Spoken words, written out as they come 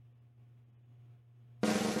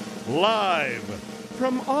live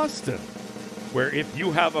from Austin, where if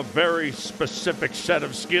you have a very specific set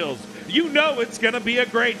of skills, you know it's going to be a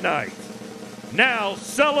great night. Now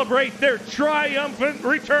celebrate their triumphant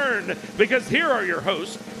return, because here are your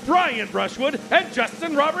hosts, Brian Brushwood and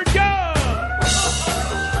Justin Robert Young.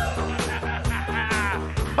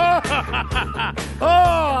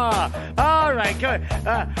 Oh, all right, good.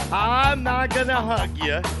 I'm not gonna hug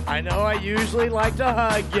you. I know I usually like to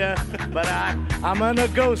hug you, but I'm gonna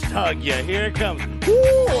ghost hug you. Here it comes.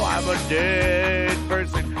 Ooh, I'm a dead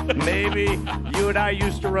person. Maybe you and I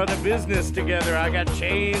used to run a business together. I got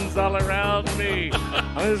chains all around me.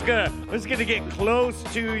 I'm just gonna get close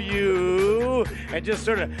to you and just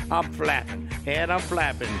sort of, I'm flapping and I'm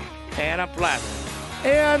flapping and I'm flapping.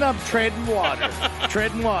 And I'm treading water,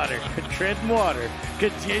 treading water,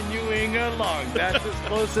 continuing along. That's as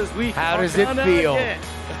close as we How are does it gonna feel? get.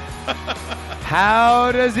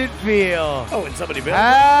 How does it feel? Oh, and somebody built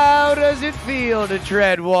How does it feel to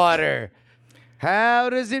tread water? How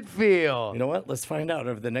does it feel? You know what? Let's find out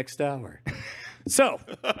over the next hour. So,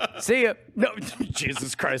 See ya. no,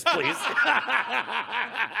 Jesus Christ, please.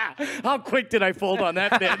 How quick did I fold on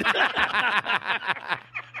that bit?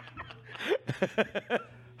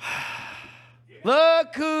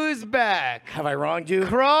 Look who's back. Have I wronged you?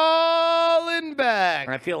 Crawling back.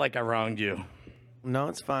 I feel like I wronged you. No,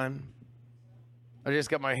 it's fine. I just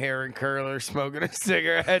got my hair in curler, smoking a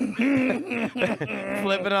cigarette, flipping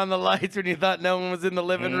on the lights when you thought no one was in the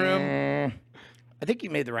living room. I think you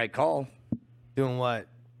made the right call. Doing what?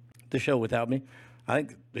 The show without me. I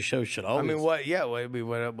think the show should I always. mean, what? Yeah, what?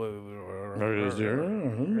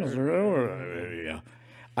 Yeah.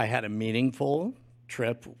 I had a meaningful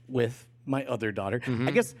trip with my other daughter. Mm-hmm.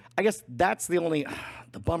 I guess that's the only.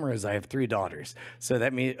 The bummer is I have 3 daughters, so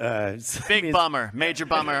that means Big bummer. Major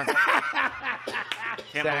bummer.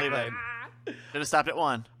 Can't believe it. Should have stopped at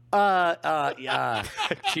 1.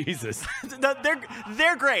 Jesus. No,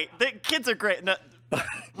 they're great. The kids are great. No,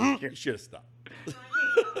 You should have stopped.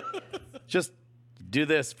 Just do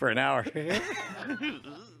this for an hour.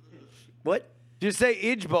 What? Just say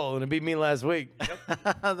Idge Bowl, and it'd be me last week.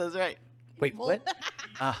 that's right. Wait, what?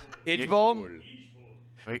 Idge Bowl?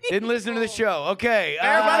 Wait. Didn't listen to the show. Okay.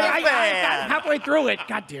 Everybody I got halfway through it.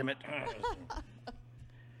 God damn it.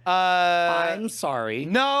 I'm sorry.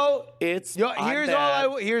 No. It's Here's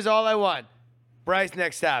bad. all I want. Bryce,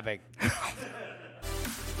 next topic.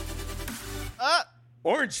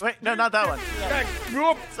 Orange. Wait, no, not that one.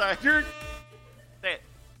 Sorry. Say it.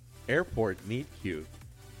 Airport meet cute.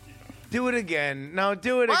 Do it again. No,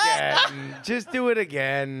 do it again. Just do it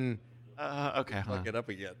again. Okay. hold on. Look it up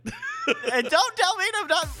again. And don't tell me I'm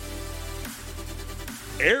not.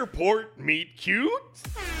 Airport meet cute?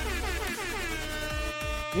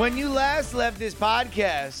 When you last left this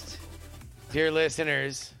podcast, dear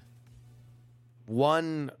listeners,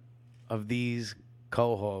 one of these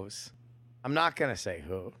co-hosts, I'm not going to say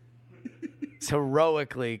who, is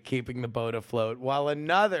heroically keeping the boat afloat, while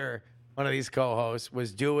another one of these co-hosts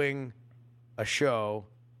was doing a show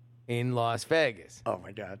in Las Vegas. Oh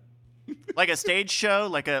my God. Like a stage show?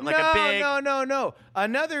 Like a big. No.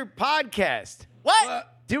 Another podcast. What?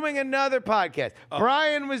 Doing another podcast.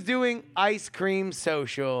 Brian was doing Ice Cream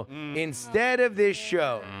Social instead of this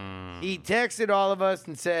show. He texted all of us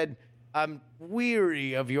and said, I'm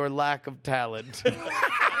weary of your lack of talent.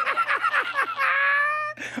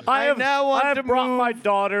 I have to brought move- my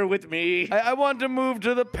daughter with me. I want to move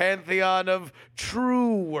to the pantheon of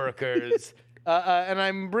true workers. And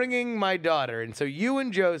I'm bringing my daughter. And so you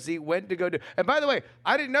and Josie went to go do. And by the way,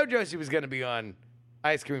 I didn't know Josie was going to be on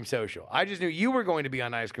Ice Cream Social. I just knew you were going to be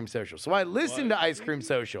on Ice Cream Social. So I listened to Ice Cream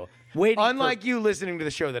Social. Unlike you listening to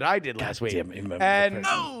the show that I did last week. damn it, And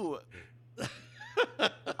No.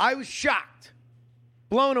 I was shocked,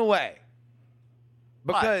 blown away.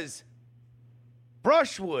 Because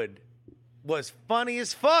Brushwood was funny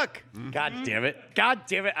as fuck. God damn it.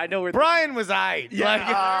 I know where. Brian was aight. Get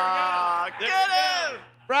him.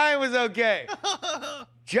 Brian was okay.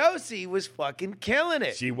 Josie was fucking killing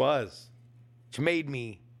it. She was. Which made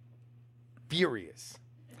me furious.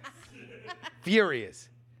 Furious.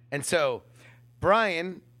 And so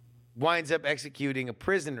Brian winds up executing a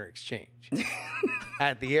prisoner exchange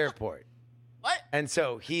at the airport. What? And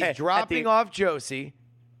so he's Hey, dropping off Josie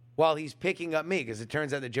while he's picking up me, because it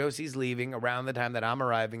turns out that Josie's leaving around the time that I'm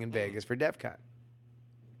arriving in Vegas for DEF CON.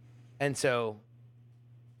 And so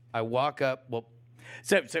I walk up. Well,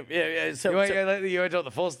 So you want to tell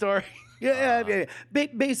the full story? Yeah.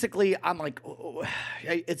 Basically, I'm like,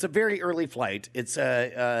 it's a very early flight. It's 6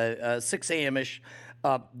 a.m.-ish.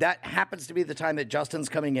 That happens to be the time that Justin's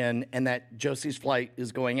coming in and that Josie's flight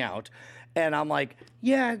is going out. And I'm like,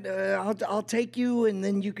 yeah, I'll take you, and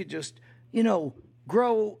then you could just,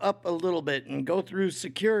 grow up a little bit and go through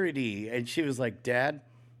security. And she was like, Dad,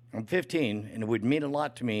 I'm 15, and it would mean a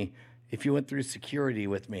lot to me if you went through security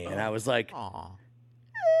with me. And I was like, Aw.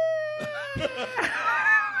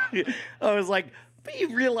 I was like, but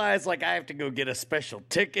you realize, like, I have to go get a special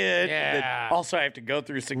ticket. Yeah. Also, I have to go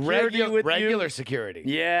through security with regular you. security.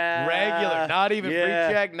 Yeah. Regular. Not even Yeah.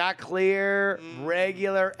 free check, not clear.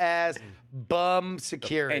 Regular ass bum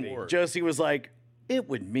security. And Josie was like, it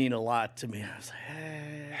would mean a lot to me. I was like,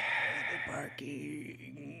 hey, the parking.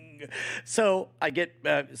 So I get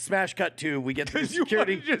smash cut to, we get to the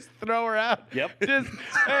security. You just throw her out. Yep. Just,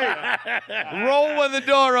 hey, roll when the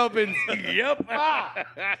door opens. Yep.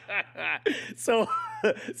 So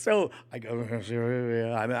I go,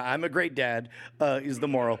 I'm a great dad, is the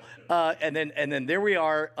moral. And then there we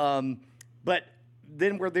are. But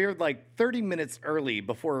then we're there like 30 minutes early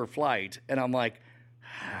before her flight. And I'm like,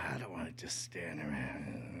 I don't want to just stand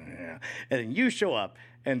around. And then you show up.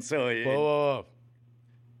 And so, Whoa.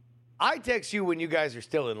 I text you when you guys are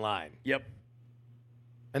still in line. Yep.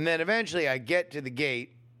 And then eventually I get to the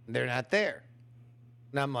gate, and they're not there.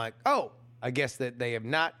 And I'm like, oh, I guess that they have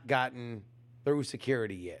not gotten through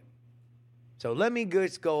security yet. So let me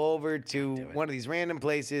just go over to one of these random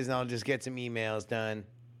places, and I'll just get some emails done.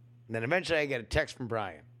 And then eventually I get a text from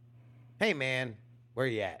Brian. Hey, man, where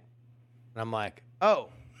you at? And I'm like, oh,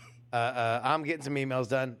 I'm getting some emails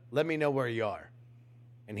done. Let me know where you are.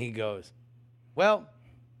 And he goes, well,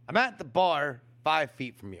 I'm at the bar 5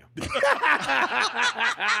 feet from you.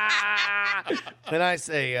 Then I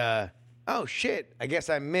say, oh, shit, I guess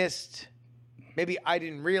I missed. Maybe I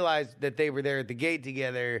didn't realize that they were there at the gate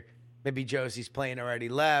together. Maybe Josie's plane already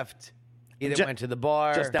left. Either went to the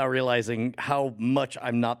bar. Just now realizing how much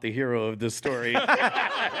I'm not the hero of this story.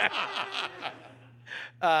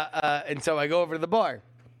 And so I go over to the bar.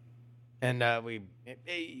 And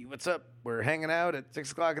hey, what's up? We're hanging out at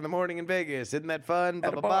 6 o'clock in the morning in Vegas. Isn't that fun?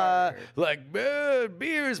 Blah, blah, blah. Like,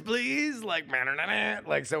 beers, please. Like,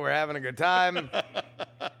 like, so we're having a good time.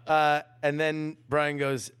 And then Brian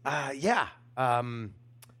goes, yeah. 5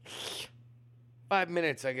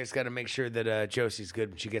 minutes. I just got to make sure that Josie's good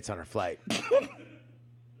when she gets on her flight.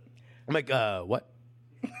 I'm like, what?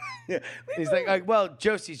 He's like, well,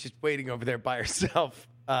 Josie's just waiting over there by herself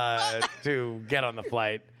to get on the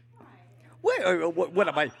flight. Wait, what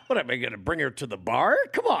am I going to bring her to the bar?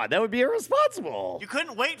 Come on, that would be irresponsible. You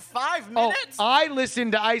couldn't wait 5 Oh, minutes? I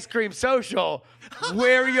listened to Ice Cream Social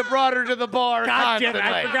where you brought her to the bar constantly.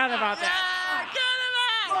 I forgot about that.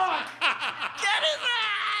 Get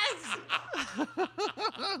his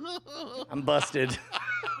ass! I'm busted.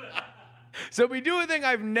 So we do a thing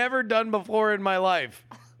I've never done before in my life.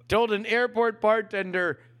 Told an airport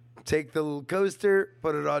bartender, take the little coaster,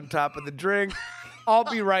 put it on top of the drink. I'll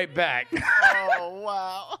be right back. Oh,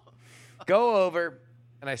 wow. Go over,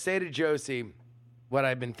 and I say to Josie what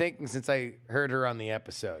I've been thinking since I heard her on the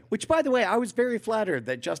episode. Which, by the way, I was very flattered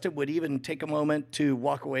that Justin would even take a moment to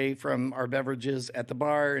walk away from our beverages at the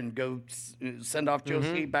bar and go send off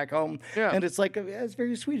Josie back home. Yeah. And it's like, it's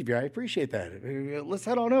very sweat of you. I appreciate that. Let's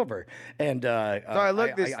head on over. And So I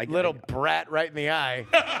look this little brat right in the eye,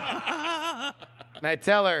 and I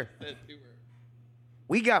tell her,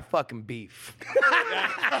 we got fucking beef.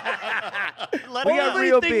 Let We her got know.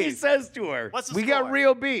 real everything he beef. says to her. What's the We score? got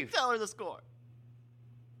real beef. Tell her the score.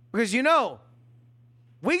 Because,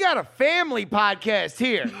 we got a family podcast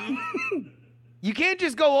here. You can't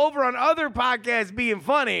just go over on other podcasts being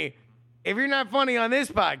funny if you're not funny on this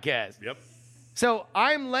podcast. Yep. So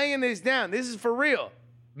I'm laying this down. This is for real.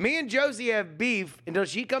 Me and Josie have beef until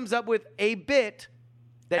she comes up with a bit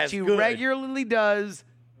that That's she good. regularly does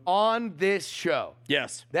on this show.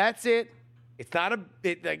 Yes. That's it. It's not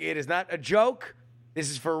it is not a joke. This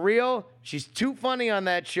is for real. She's too funny on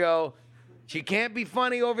that show. She can't be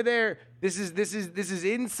funny over there. This is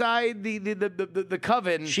inside the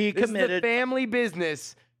coven. She This committed- is the family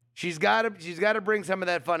business. She's got to bring some of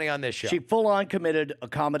that funny on this show. She full on committed a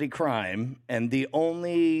comedy crime, and the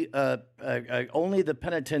only the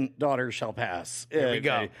penitent daughter shall pass. There we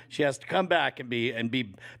go. She has to come back and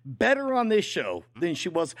be better on this show than she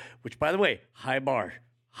was. Which, by the way, high bar.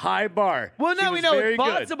 Well, She now we was know very it's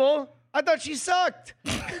good. possible. I thought she sucked.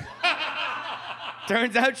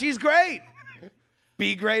 Turns out she's great.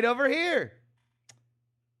 Be great over here.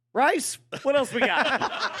 Rice, what else we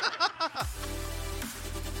got?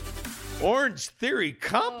 Orange Theory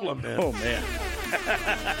compliment. Oh man.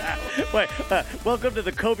 Wait, welcome to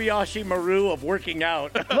the Kobayashi Maru of working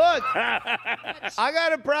out. Look, I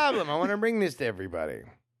got a problem. I want to bring this to everybody.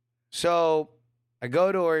 So I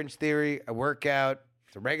go to Orange Theory. I work out.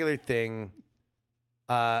 It's a regular thing.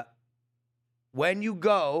 When you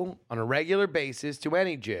go on a regular basis to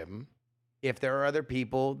any gym, if there are other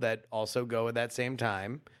people that also go at that same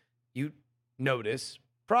time, you notice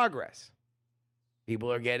progress.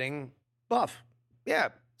 People are getting Buff.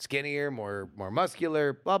 skinnier, more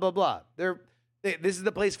muscular, blah, blah, blah. This is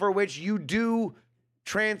the place for which you do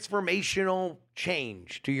transformational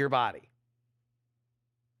change to your body.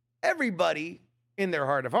 Everybody, in their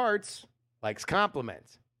heart of hearts, likes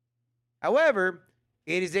compliments. However,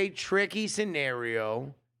 it is a tricky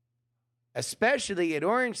scenario, especially at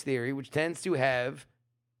Orange Theory, which tends to have,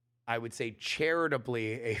 I would say,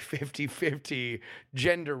 charitably a 50-50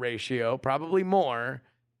 gender ratio, probably more,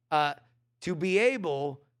 to be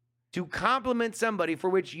able to compliment somebody for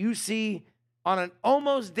which you see on an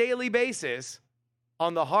almost daily basis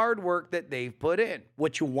on the hard work that they've put in.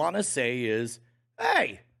 What you want to say is,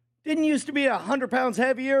 hey, didn't used to be 100 pounds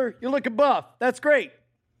heavier. You're looking buff. That's great.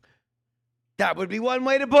 That would be one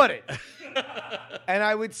way to put it. And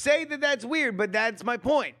I would say that that's weird, but that's my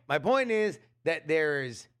point. My point is that there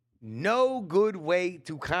is no good way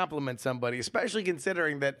to compliment somebody, especially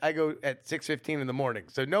considering that I go at 6:15 in the morning.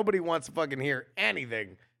 So nobody wants to fucking hear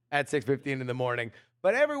anything at 6:15 in the morning.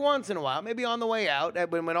 But every once in a while, maybe on the way out,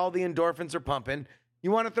 when all the endorphins are pumping,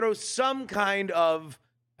 you want to throw some kind of,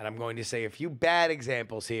 and I'm going to say a few bad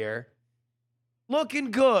examples here,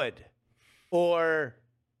 looking good, or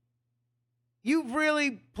you've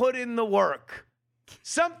really put in the work.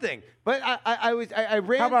 Something. But I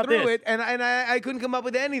ran through it and I couldn't come up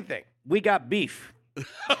with anything. We got beef.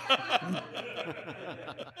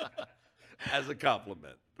 As a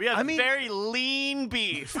compliment. We have very lean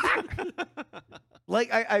beef. Like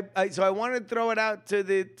so I wanted to throw it out to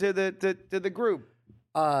the group.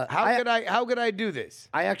 How could I do this?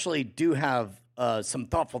 I actually do have some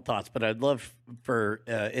thoughtful thoughts, but I'd love for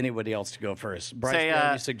anybody else to go first. Bryce, Say, do you have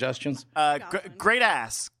any suggestions? Great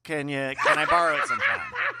ass. Can I borrow it sometime?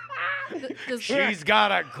 She's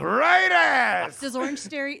got a great ass. Does Orange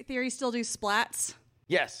Theory still do splats?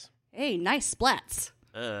 Yes. Hey, nice splats.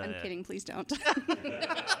 I'm kidding. Please don't.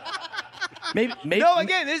 Maybe, No,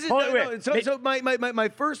 again, this is Wait, so my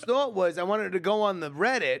first thought was I wanted to go on the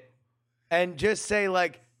Reddit and just say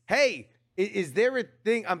like, hey, is there a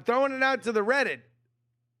thing? I'm throwing it out to the Reddit.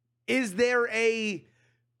 Is there a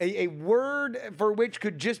word for which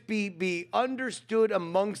could just be understood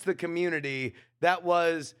amongst the community that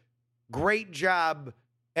was great job,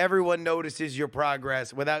 everyone notices your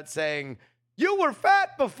progress without saying, you were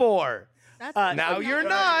fat before. Now you're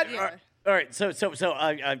not. Yeah. All right, so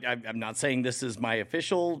I'm not saying this is my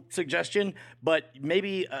official suggestion, but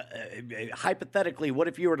maybe hypothetically, what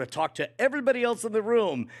if you were to talk to everybody else in the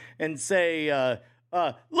room and say,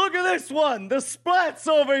 look at this one, the splats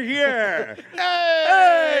over here.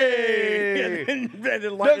 Hey! And then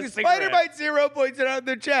Look, light a Spider cigarette. Bite Zero points it out in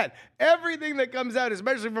the chat. Everything that comes out,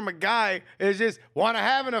 especially from a guy, is just, want to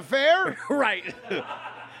have an affair? Right.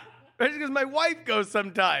 That's because my wife goes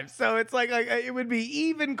sometimes. So it's like it would be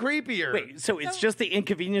even creepier. Wait, so it's just the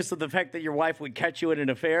inconvenience of the fact that your wife would catch you in an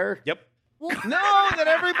affair? Yep. No, that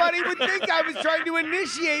everybody would think I was trying to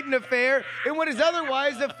initiate an affair in what is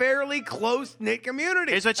otherwise a fairly close-knit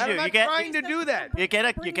community. Here's what you And do. I'm You not get- trying to do that. You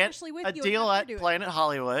get Bring a Ashley with you and deal have her at do it. Planet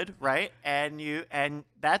Hollywood, right? And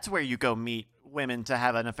that's where you go meet women to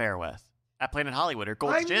have an affair with. At Planet Hollywood or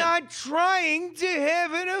Gold's I'm Gym. not trying to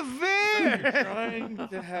have an affair. Trying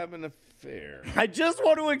to have an affair. I just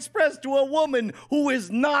want to express to a woman who is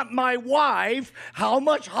not my wife how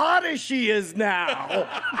much hotter she is now.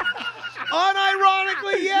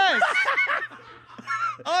 Unironically, yes.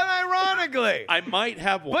 Unironically. I might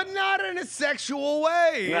have one. But not in a sexual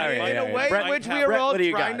way. Yeah, in yeah, a yeah. way Brett, in which we Brett, are all what do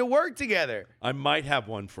you trying got? to work together. I might have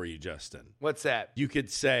one for you, Justin. What's that? You could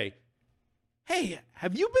say, hey,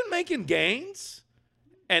 have you been making gains?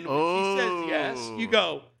 And when she says yes, you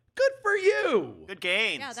go, good for you. Good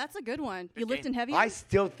gains. Yeah, that's a good one. You lifting heavy? I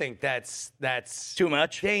still think that's Too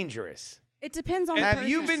much? dangerous. It depends on the Have person.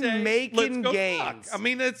 you been Say, making let's go gains? fuck. I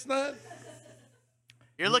mean, it's not.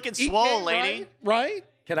 You're looking Eat swole, it, lady. Right?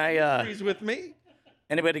 Can I, He's with me.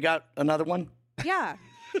 anybody got another one? Yeah.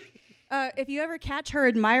 If you ever catch her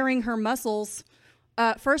admiring her muscles,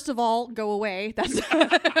 first of all, go away. That's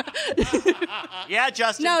Yeah,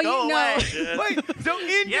 Justin, No, go you away. know. Wait, so in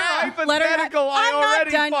your Yeah. Let her have- hypothetical, I I'm not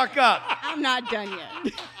already done. fuck up. I'm not done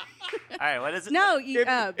yet. All right, what is it? No, you.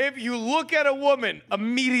 If you look at a woman,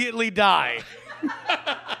 immediately die.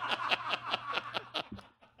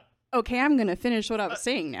 Okay, I'm going to finish what I was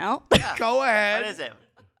saying now. Go ahead. What is it?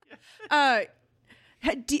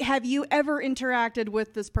 Have you ever interacted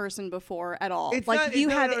with this person before at all? It's like, not- do you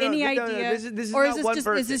no, have no, no, any no, no, idea? This is or not is this one just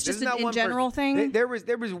person. is this This just not an in one general person. thing?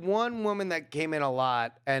 There was one woman that came in a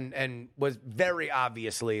lot and was very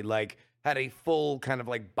obviously like had a full kind of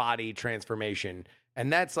like body transformation,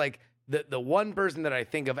 and that's like the one person that I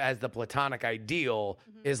think of as the platonic ideal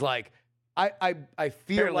is like. I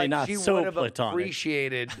feel Apparently like not she so would have platonic.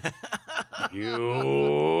 appreciated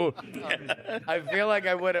you. I feel like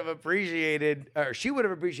I would have appreciated, or she would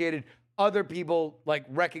have appreciated other people like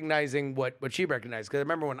recognizing what she recognized. Because I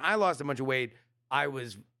remember when I lost a bunch of weight, I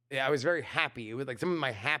was very happy. It was like some of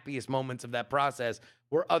my happiest moments of that process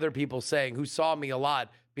were other people saying, who saw me a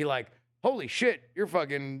lot, be like, "Holy shit, you're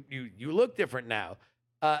fucking you look different now."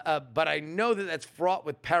 But I know that that's fraught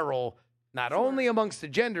with peril. Not only amongst the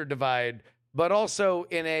gender divide, but also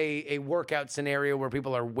in a workout scenario where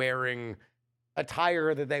people are wearing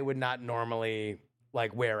attire that they would not normally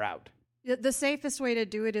like wear out. The safest way to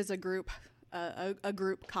do it is a group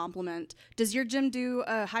compliment. Does your gym do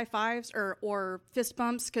high fives or fist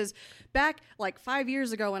bumps? Because back like 5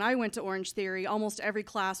 years ago when I went to Orange Theory, almost every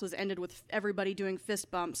class was ended with everybody doing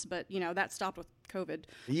fist bumps, but that stopped with COVID.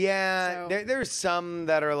 Yeah, So- there's some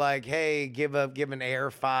that are like, hey, give an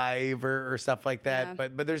air five or stuff like that. Yeah.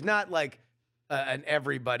 But there's not like an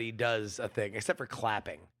everybody does a thing except for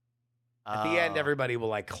clapping. At the end, everybody will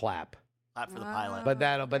like clap. Clap for the pilot. But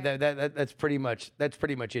that's pretty much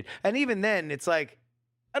it. And even then, it's like,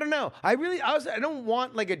 I don't know. I don't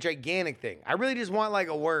want like a gigantic thing. I really just want like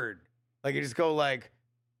a word. Like you just go like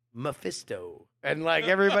Mephisto, and like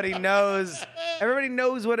everybody knows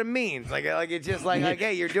what it means. Like it's just like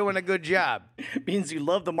hey, you're doing a good job. Means you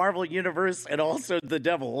love the Marvel universe and also the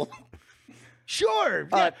devil. Sure,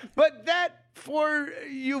 yeah, but that for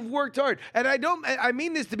you've worked hard, and I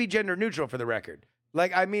mean this to be gender neutral for the record.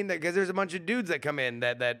 Like I mean that because there's a bunch of dudes that come in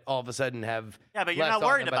that all of a sudden have Yeah, but you're left not on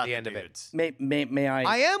worried them about the the end of it. dudes. May I?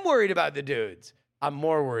 I am worried about the dudes. I'm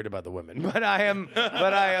more worried about the women, but I am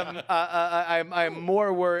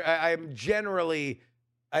more worried. I am generally.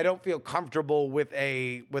 I don't feel comfortable with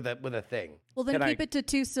a thing. Well, then Can keep it to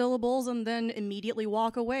 2 syllables and then immediately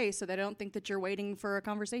walk away so they don't think that you're waiting for a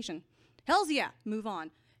conversation. Hells yeah, move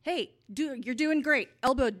on. Hey, you're doing great.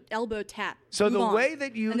 Elbow tap. So Move the on. way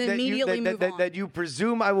that you and then immediately move on. that you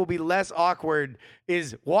presume I will be less awkward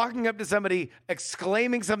is walking up to somebody,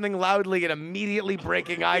 exclaiming something loudly, and immediately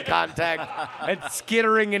breaking eye contact and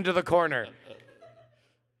skittering into the corner.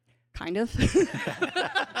 Kind of.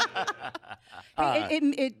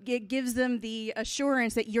 It gives them the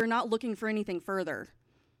assurance that you're not looking for anything further.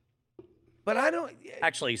 But I don't.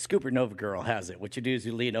 Actually, Scooper Nova Girl has it. What you do is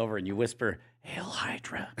you lean over and you whisper, "Hail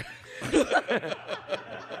Hydra."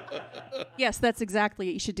 Yes, that's exactly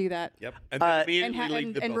it. You should do that. Yep. And then And, immediately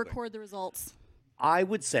leave the building. record the results. I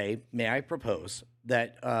would say, may I propose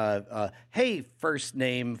that, hey, first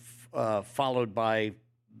name followed by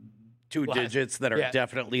 2 digits that are yeah.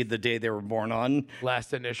 definitely the day they were born on.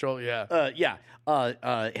 Last initial, yeah.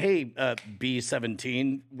 Hey,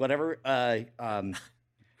 B17, whatever.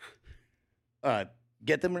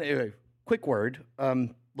 Get them a quick word.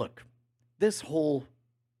 Look, this whole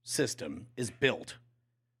system is built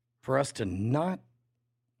for us to not,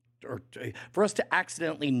 or for us to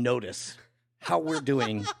accidentally notice how we're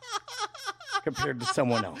doing compared to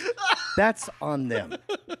someone else. That's on them.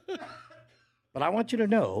 But I want you to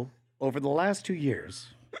know, over the last 2 years,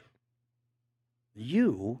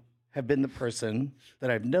 you have been the person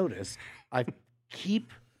that I've noticed I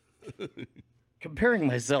keep comparing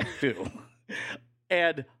myself to.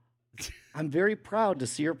 And I'm very proud to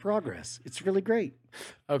see your progress. It's really great.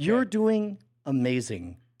 Okay. You're doing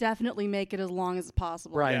amazing, Definitely make it as long as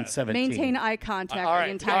possible. Brian. 17. Maintain eye contact All the right,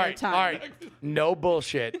 entire time. All right. No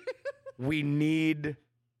bullshit. We need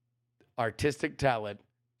artistic talent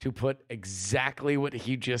to put exactly what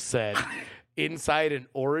he just said inside an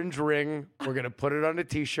orange ring. We're going to put it on a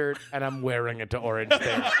T-shirt, and I'm wearing it to Orange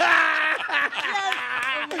Theory.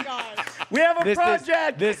 We have a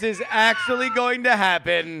project. This is actually going to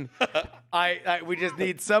happen. We just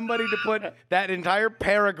need somebody to put that entire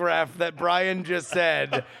paragraph that Brian just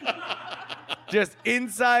said just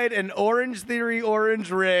inside an Orange Theory orange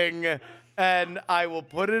ring, and I will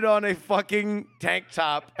put it on a fucking tank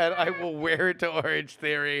top, and I will wear it to Orange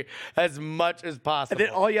Theory as much as possible. And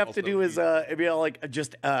then all you have to do is,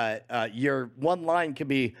 your one line can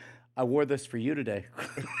be, "I wore this for you today."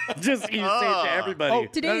 Just you say it to everybody.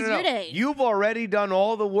 Today's your day. You've already done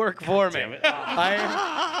all the work for me.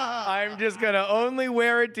 I'm just going to only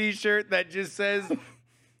wear a T-shirt that just says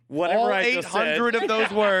Whatever all I just said. 800 of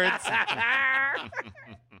those words.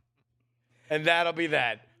 And that'll be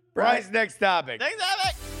that. Bryce, next topic. Thanks,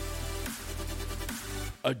 Alec.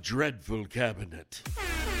 A dreadful cabinet.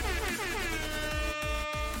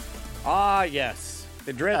 Ah, yes.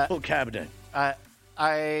 The dreadful cabinet. I'm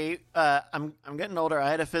getting older. I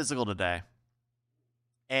had a physical today,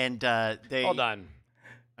 and they Hold on.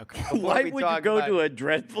 Okay. Why we would you talk go about- to a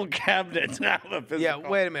dreadful cabinet to have a physical? Yeah,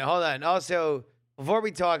 wait a minute. Hold on. Also, before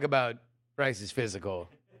we talk about Bryce's physical,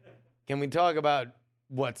 can we talk about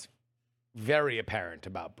what's very apparent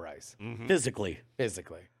about Bryce Physically.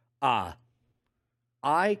 physically?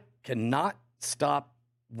 I cannot stop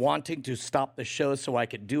wanting to stop the show so I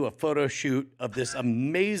could do a photo shoot of this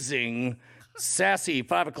amazing, sassy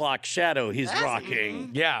 5 o'clock shadow he's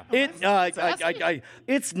rocking. Yeah.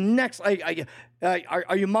 It's next.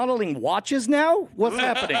 Are you modeling watches now? What's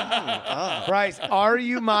happening? Bryce, are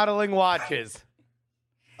you modeling watches?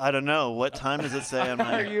 I don't know. What time does it say on Are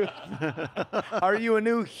my? you are you a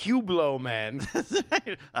new Hublot man?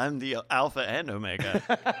 I'm the Alpha and Omega.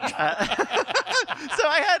 So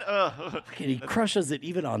I had. And he crushes it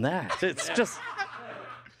even on that. It's just.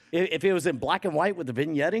 If it was in black and white with the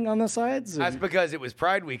vignetting on the sides. That's because it was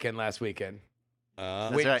Pride weekend last weekend.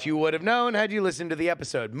 Which right. you would have known had you listened to the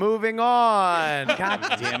episode. Moving on. God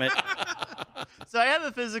damn it. So I have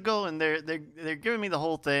a physical, and they're giving me the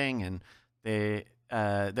whole thing, and they're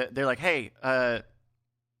like, hey,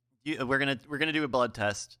 we're gonna do a blood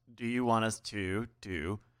test. Do you want us to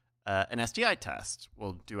do an STI test?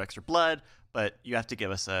 We'll do extra blood, but you have to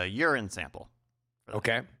give us a urine sample.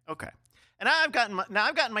 Okay. Okay. And I've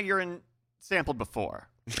gotten my urine sampled before,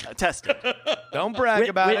 tested. Don't brag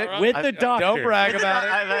about it. With the doctor. Don't brag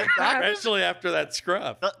about it. Especially after that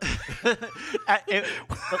scruff.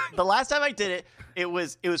 The last time I did it, it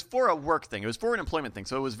was for a work thing. It was for an employment thing.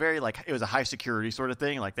 So it was very it was a high security sort of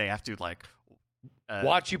thing. Like they have to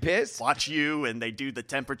Watch you piss? watch you, and they do the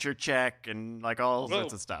temperature check and like all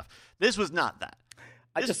sorts of stuff. This was not that.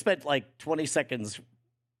 I just spent like 20 seconds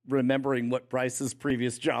remembering what Bryce's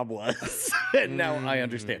previous job was. And now I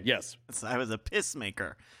understand. Yes. I was a piss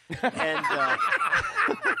maker, and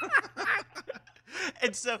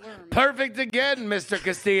and so Perfect again, Mr.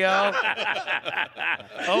 Castillo.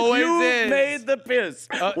 Always You is. made the piss.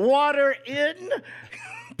 Water in,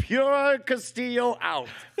 pure Castillo out.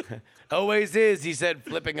 Always is, he said,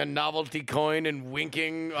 flipping a novelty coin and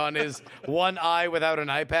winking on his one eye without an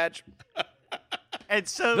eye patch. and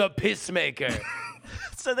so The piss maker.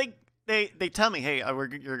 so they tell me, hey, we're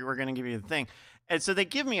going to give you the thing. And so they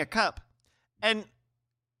give me a cup. And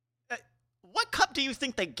what cup do you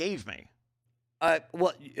think they gave me?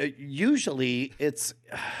 Usually it's,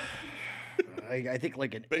 I think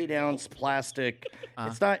like an 8-ounce plastic.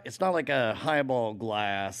 It's not like a highball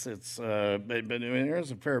glass. It's but I mean,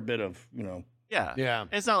 there's a fair bit of Yeah. Yeah.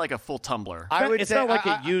 It's not like a full tumbler. I would it's say, not like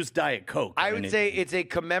I- a used Diet Coke. I or would say anything. it's a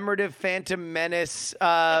commemorative Phantom Menace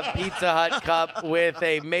Pizza Hut cup with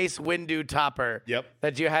a Mace Windu topper. Yep.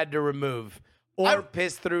 That you had to remove or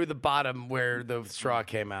piss through the bottom where the straw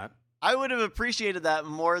came out. I would have appreciated that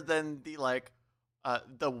more than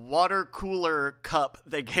the water cooler cup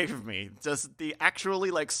they gave me. Just the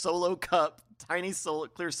actually solo cup, tiny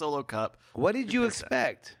clear solo cup. What did you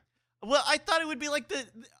expect? Well, I thought it would be like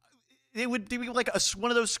it would be like one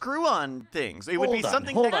of those screw-on things. It would be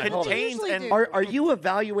something hold that on, hold on. contains Usually and do. Are you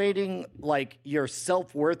evaluating like your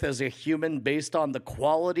self-worth as a human based on the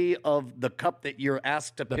quality of the cup that you're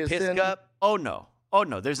asked to The piss piss in? cup? oh no.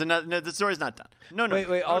 There's another. No, the story's not done. No. Wait.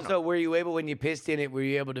 no, Also, no. were you able, when you pissed in it, were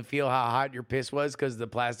you able to feel how hot your piss was because the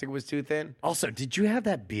plastic was too thin? Also, did you have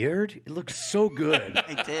that beard? It looks so good.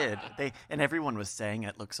 I did. And everyone was saying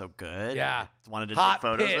it looked so good. Yeah. Wanted to Hot take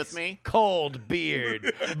photos piss, with me. cold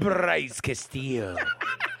beard, Bryce Castillo.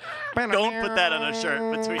 Don't put that on a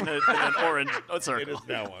shirt between an orange circle. It is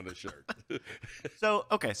now on a shirt. So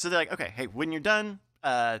they're like, okay, hey, when you're done,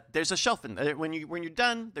 there's a shelf in there. When you're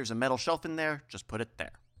done, there's a metal shelf in there. Just put it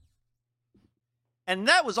there. And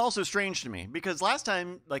that was also strange to me because last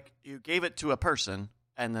time, you gave it to a person,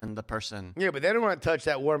 and then the person. Yeah, but they don't want to touch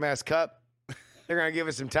that warm ass cup. They're gonna give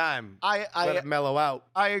it some time. Let I it mellow out.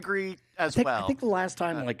 I agree as I well. think the last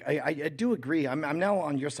time, I do agree. I'm now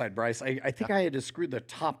on your side, Bryce. I think I had to screw the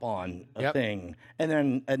top on a Yep. thing, and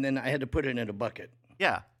then I had to put it in a bucket.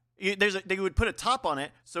 Yeah. They would put a top on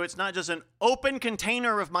it, so it's not just an open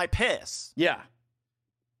container of my piss. Yeah.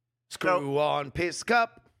 Screw on piss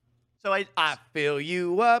cup. So I fill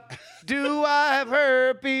you up. Do I have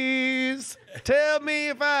herpes? Tell me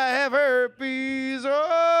if I have herpes.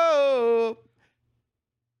 Oh.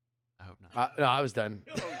 I hope not. No, I was done.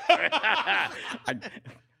 I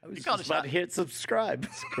was called just a about shot. to hit subscribe.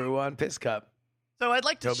 Screw on piss cup. So I'd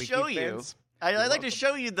like to Toby show Keith you fans? I'd like to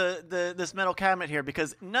show you this metal cabinet here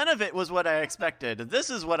because none of it was what I expected. This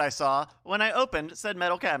is what I saw when I opened said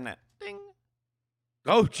metal cabinet. Ding.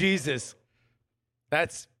 Oh, Jesus. We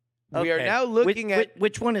are Okay. now looking at.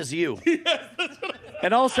 Which one is you?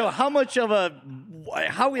 And also, how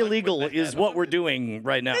illegal is what we're doing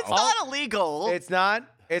right now? It's not illegal. It's not.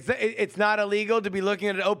 It's not illegal to be looking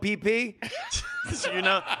at an OPP.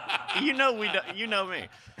 you know me.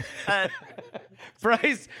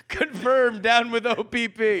 Price confirmed down with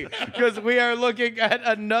OPP because we are looking at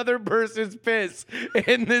another person's piss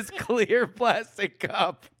in this clear plastic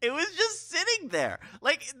cup. It was just sitting there.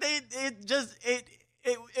 Like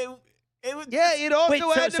it was. Yeah, it also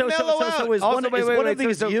Wait, had to mellow out. So is Also, one of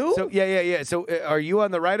these so, you? So, yeah. So are you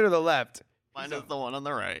on the right or the left? Mine is the one on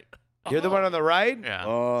the right. You're the one on the right. Yeah.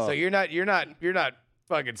 Oh. So you're not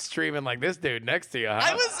fucking streaming like this dude next to you, huh?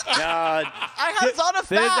 I was. Uh, I was on a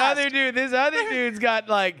fast. This other dude's got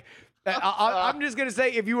like. I'm just gonna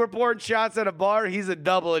say, if you were pouring shots at a bar, he's a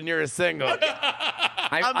double and you're a single.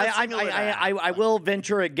 I will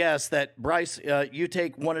venture a guess that Bryce, you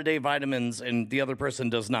take 1-a-day vitamins and the other person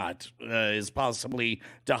does not, is possibly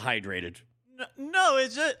dehydrated. No,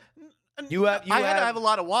 it's just. I had to have a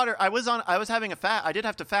lot of water. I was having a fast. I did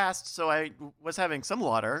have to fast, so I was having some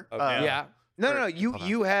water. Okay. Yeah. No.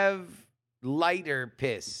 You have lighter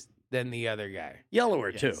piss than the other guy.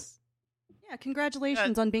 Yellower, too. Yeah,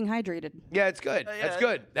 congratulations on being hydrated. Yeah, it's good. yeah. That's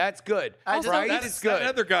good. That's good. Also, Right? That It's good.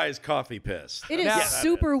 other guy's coffee piss. It is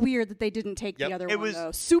super weird that they didn't take the other It one, was-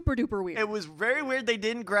 though. Super duper weird. It was very weird they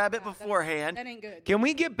didn't grab it beforehand. That ain't good. Can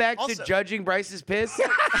we get back to Also- judging Bryce's piss?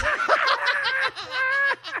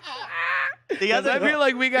 The I feel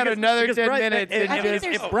like we got another 10 Bryce, minutes. If, and I think just-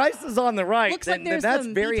 there's- if Bryce is on the right, Looks like then there's that's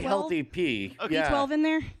some very B12. healthy pee. Okay. B12 in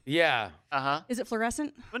there? yeah. Is it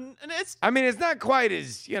fluorescent? And it's I mean, it's not quite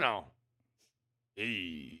as,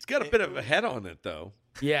 It's got a bit of a head on it, though.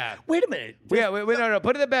 Yeah. Wait a minute. Yeah, wait, no.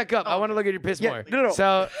 Put it back up. I want to look at your piss more. no.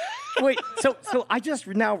 So, Wait, so I just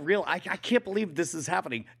now realize, I can't believe this is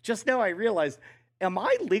happening. Just now I realized, am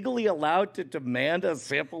I legally allowed to demand a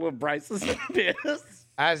sample of Bryce's piss?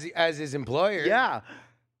 as his employer. Yeah.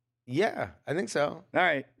 Yeah, I think so. All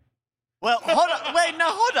right. well. Hold on. Wait, no,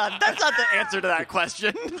 hold on. That's not the answer to that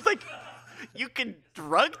question. It's like you can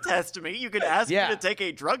drug test me. You can ask Yeah. me to take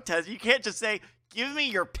a drug test. You can't just say, "Give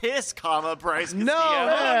me your piss, comma Bryce." No,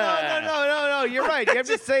 Castillo." no. You're right. You have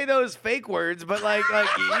to say those fake words, but like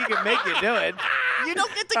you can make it do it. You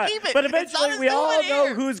don't get to keep it. But It's not eventually as we all souvenir.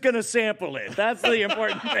 know who's going to sample it. That's the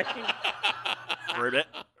important thing. Ribbit.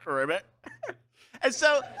 And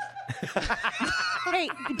so, Hey,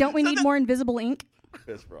 don't we need more invisible ink?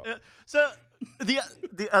 Piss, bro. so the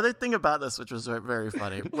other thing about this, which was very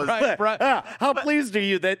funny, was Right. How pleased are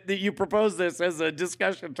you that you propose this as a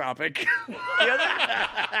discussion topic?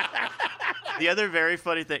 the other very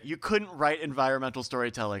funny thing. You couldn't write environmental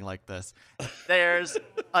storytelling like this. There's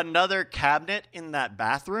another cabinet in that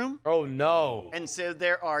bathroom, Oh no. and so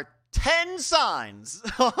there are 10 signs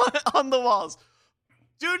on the walls.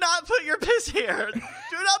 Do not put your piss here.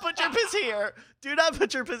 Do not put your piss here. Do not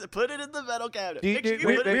put your piss. Put it in the metal cabinet. Make sure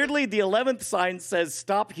you put it- Weirdly, the 11th sign says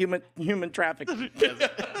 "Stop human trafficking."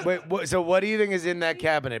 Wait, so what do you think is in that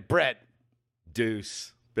cabinet, Brett?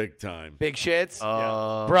 Deuce. Big time. Big shits.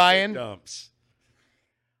 Uh, Brian. Dumps.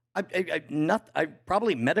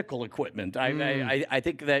 Probably medical equipment. I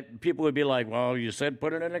think that people would be like, "Well, you said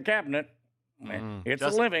put it in a cabinet. It's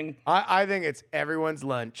Just- a living." I think it's everyone's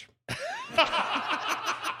lunch.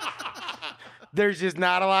 There's just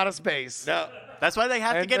not a lot of space. Now, That's why they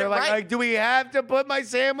have to And get they're it like, right. do we have to put my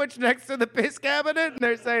sandwich next to the piss cabinet? And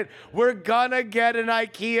they're saying, we're gonna get an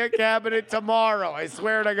IKEA cabinet tomorrow. I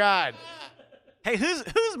swear to God. Hey, who's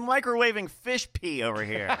microwaving fish pee over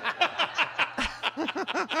here?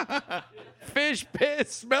 Fish piss.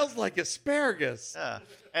 smells like asparagus.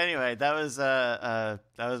 Anyway, that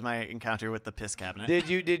was my encounter with the piss cabinet. Did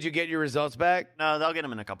you get your results back? No, they'll get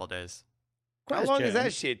them in a couple days. How long does Question.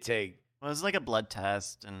 that shit take? Well, it was like a blood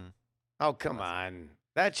test, and Oh, come on.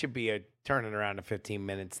 That should be a turning around to 15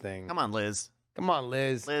 minutes thing. come on, Liz. Come on,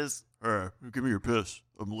 Liz. Liz, give me your piss.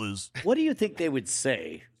 I'm Liz. What do you think they would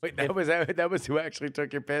say? Wait, that was who actually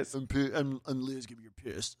took your piss? I'm Liz. Give me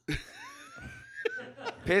your piss.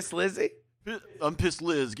 Piss Lizzie? I'm pissed,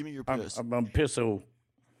 Liz. Give me your piss. I'm pisso.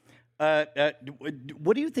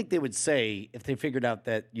 What do you think they would say if they figured out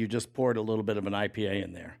that you just poured a little bit of an IPA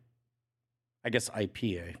in there? I guess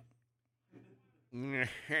IPA.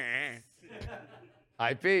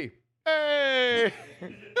 IP. Hey.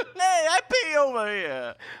 Hey, I pee over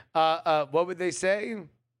here. What would they say?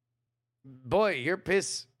 Boy, your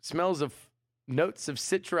piss smells of notes of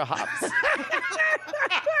Citra hops.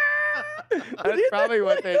 That's probably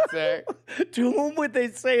what they'd say. To whom would they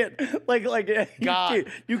say it? Like God.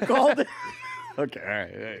 You called it. Okay, all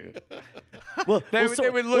right. Well, They would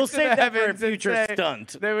look we'll to save the that for a heavens and future say-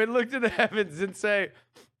 stunt. They would look to the heavens and say,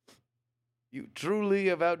 "You truly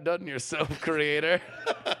have outdone yourself, Creator.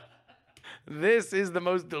 This is the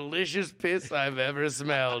most delicious piss I've ever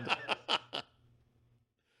smelled."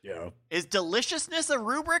 Yeah. Is deliciousness a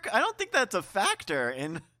rubric? I don't think that's a factor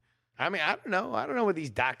in. I mean, I don't know. I don't know what these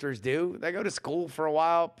doctors do. They go to school for a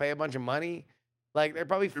while, pay a bunch of money. Like, they're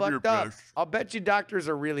probably fucked up. I'll bet you doctors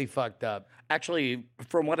are really fucked up. Actually,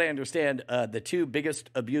 from what I understand, the two biggest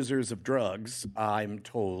abusers of drugs, I'm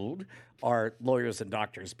told, are lawyers and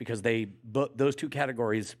doctors because those two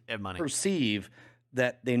categories Have money. perceive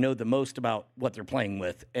that they know the most about what they're playing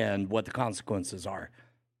with and what the consequences are.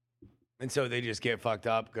 And so they just get fucked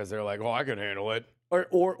up because they're like, "Oh, I can handle it.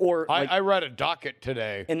 Or like, I read a docket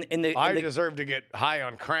today. I the deserve to get high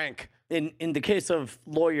on crank." in the case of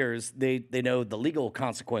lawyers, they know the legal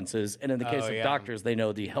consequences, and in the case of yeah. doctors, they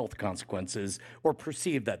know the health consequences or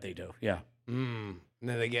perceive that they do. Yeah. And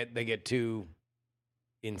then they get too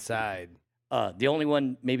inside. The only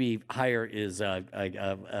one maybe higher is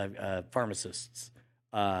pharmacists.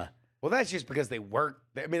 Well, that's just because they work.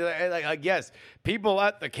 I mean, I guess people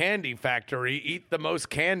at the candy factory eat the most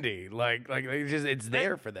candy. Like they just, it's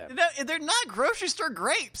there for them. They're not grocery store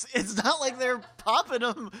grapes. It's not like they're popping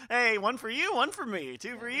them. Hey, one for you, one for me,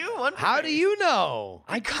 two for you, one for me. How do you know?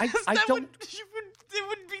 I That don't.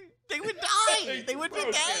 they would die. They would be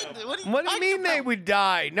dead. What What do you mean they would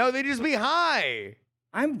die? No, they'd just be high.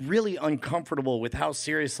 I'm really uncomfortable with how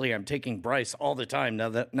seriously I'm taking Bryce all the time now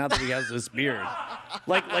that he has this beard.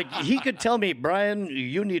 Like he could tell me, Brian,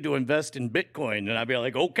 you need to invest in Bitcoin, and I'd be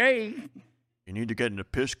like, okay. You need to get into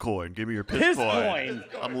piss coin. Give me your Piss coin.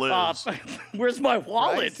 I'm Liz. Where's my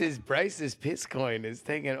wallet? Bryce's piss coin is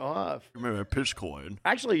taking off. Give me my piss coin.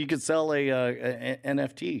 Actually, you could sell a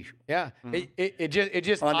NFT Yeah, it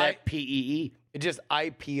just on that PEE. it just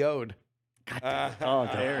IPO'd. Oh,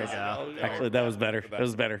 there we go. Actually, that was better. That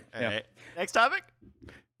was better. All Yeah. right. Next topic.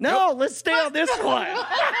 No, let's stay on this one.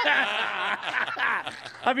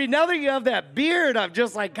 I mean, now that you have that beard, I'm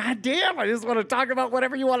just like, God damn, I just want to talk about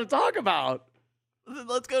whatever you want to talk about.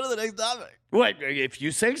 Let's go to the next topic. What, if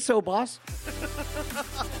you say so, boss.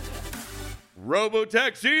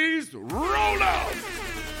 Robotaxis, roll out!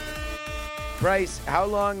 Bryce, how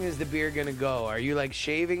long is the beard gonna go? Are you like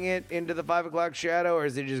shaving it into the 5 o'clock shadow, or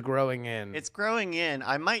is it just growing in? It's growing in.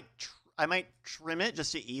 I might trim it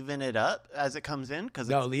just to even it up as it comes in.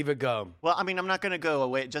 No, leave it go. Well, I mean, I'm not going to go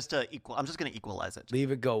away just to equal. I'm just going to equalize it.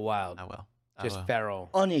 Leave it go wild. I will. Just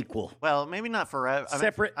feral. Unequal. Well, maybe not forever.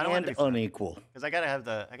 Separate I don't want and it to be unequal. because I gotta have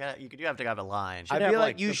the. You do have to have a line. I have, feel like,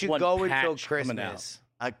 like you just should one go until patch coming out. Christmas.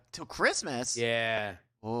 Till Christmas. Yeah.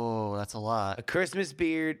 Oh, that's a A lot. Christmas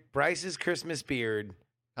beard. Bryce's Christmas beard.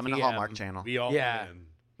 Coming to Yeah. Hallmark Channel. We all Yeah.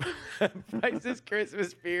 win. Bryce's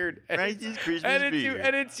Christmas beard. And Bryce's it's- Christmas and it's beard.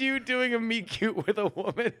 and it's you doing a meet cute with a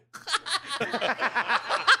woman.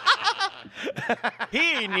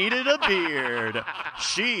 He needed a beard.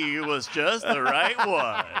 She was just the right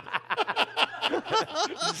one.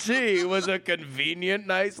 She was a convenient,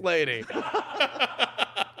 nice lady.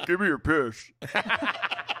 Give me your piss.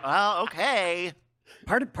 Well, okay.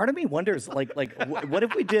 Part of me wonders, what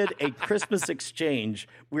if we did a Christmas exchange?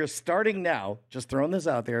 We're starting now. Just throwing this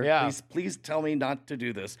out there. Yeah. Please tell me not to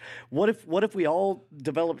do this. What if we all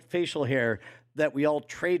developed facial hair that we all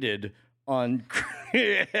traded on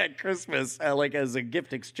at Christmas, like as a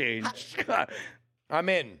gift exchange? I'm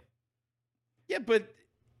in. Yeah, but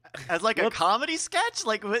As like a comedy sketch?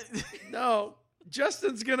 Like what? no,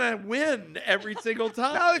 Justin's gonna win every single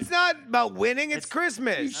time. No, it's not about winning. It's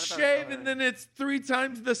Christmas. You shave and then it's 3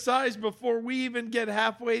 times the size before we even get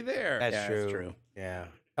halfway there. That's true. that's true. Yeah.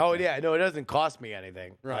 Oh yeah. No, it doesn't cost me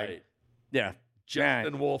anything. right. Yeah.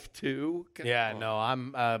 Justin Wolf 2. Come Yeah. on. No,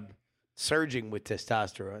 I'm surging with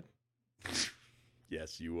testosterone.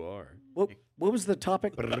 Yes, you are. What was the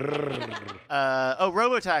topic?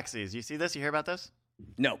 Robotaxis. You see this? You hear about this?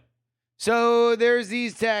 No. So there's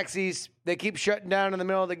these taxis. They keep shutting down in the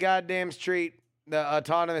middle of the goddamn street. The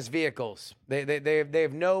autonomous vehicles. They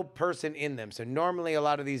have no person in them. So normally a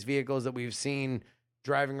lot of these vehicles that we've seen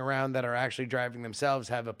driving around that are actually driving themselves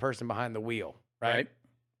have a person behind the wheel, right?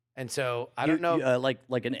 And so I don't know.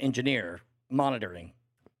 like an engineer monitoring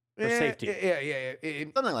for safety. Yeah.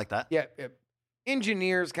 Something like that. Yeah.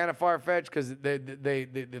 Engineers kind of far fetched because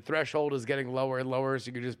the threshold is getting lower and lower. So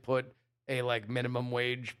you could just put a like minimum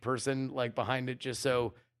wage person like behind it, just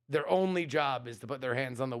so their only job is to put their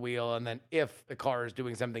hands on the wheel, and then if the car is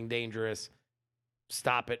doing something dangerous,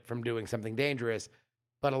 stop it from doing something dangerous.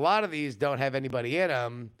 but a lot of these don't have anybody in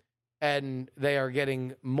them, and they are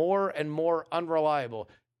getting more and more unreliable.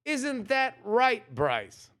 Isn't that right,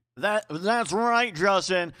 Bryce? That's right,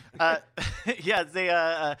 Justin. Yeah,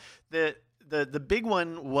 the big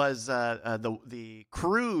one was the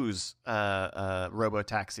cruise robo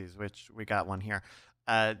taxis, which we got one here.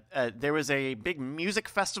 There was a big music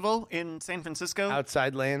festival in San Francisco.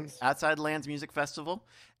 Outside Lands Music Festival.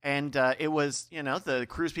 And it was, the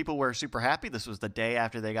cruise people were super happy. This was the day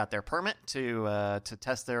after they got their permit to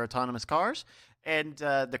test their autonomous cars. And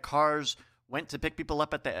the cars went to pick people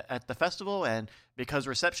up at the festival. And because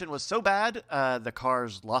reception was so bad, the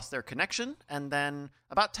cars lost their connection. And then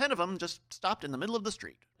about 10 of them just stopped in the middle of the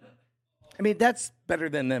street. I mean, that's better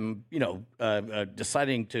than them,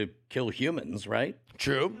 deciding to kill humans, right?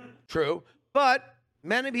 True. But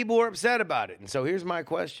many people were upset about it. And so here's my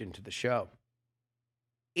question to the show.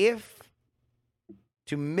 If,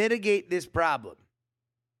 to mitigate this problem,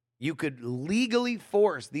 you could legally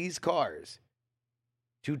force these cars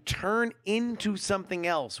to turn into something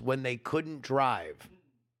else when they couldn't drive,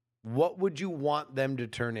 what would you want them to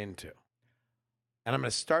turn into? And I'm going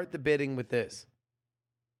to start the bidding with this.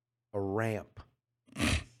 A ramp.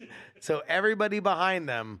 So everybody behind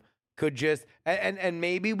them could just, and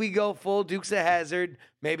maybe we go full Dukes of Hazzard.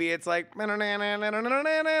 Maybe it's like,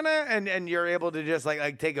 and you're able to just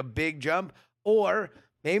like take a big jump. Or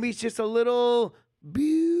maybe it's just a little,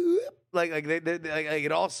 like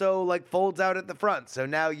it also like folds out at the front. So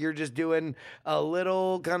now you're just doing a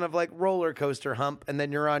little kind of like roller coaster hump, and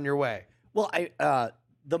then you're on your way. Well,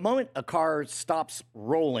 the moment a car stops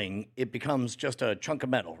rolling, it becomes just a chunk of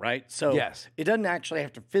metal, right? So yes. It doesn't actually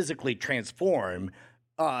have to physically transform,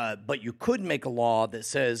 but you could make a law that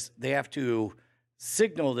says they have to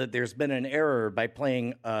signal that there's been an error by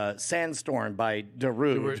playing Sandstorm by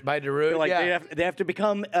Darude. By Darude, like yeah. They have to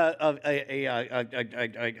become a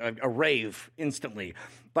rave instantly.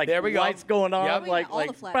 Like there we go. Lights going on, Yep. like all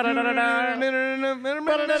the flags.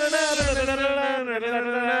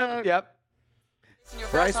 Yep.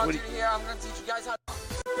 Bryce, what do you... Here, I'm going to teach you guys how.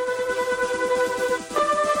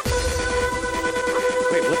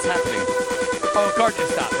 Wait, what's happening? Oh, the car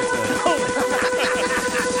just stopped.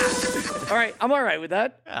 All right, I'm all right with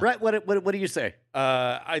that. Yeah. Brett, what do you say?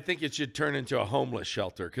 I think it should turn into a homeless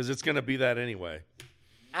shelter because it's going to be that anyway.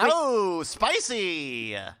 Oh,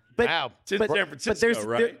 spicy! But, Wow, it's in San Francisco, but there's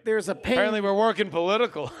right? there's a pain. Apparently, we're working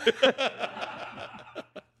political.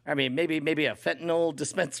 I mean, maybe a fentanyl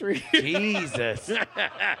dispensary. Jesus.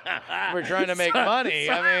 We're trying to make money.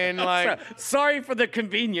 I mean, like. Sorry for the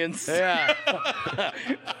convenience. Yeah.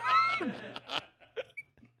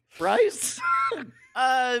 Bryce?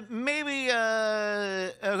 Maybe,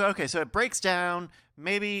 okay, so it breaks down.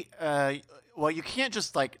 Maybe, well, you can't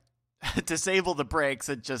just, like, disable the brakes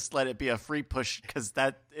and just let it be a free push because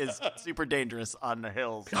that is super dangerous on the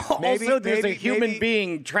hills. Also, there's a human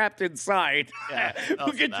being trapped inside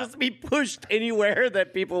who can just be pushed anywhere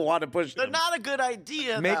that people want to push They're them. not a good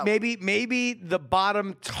idea. Maybe the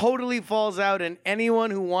bottom totally falls out and anyone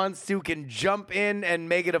who wants to can jump in and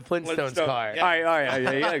make it a Flintstones car. All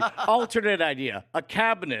right. Alternate idea. A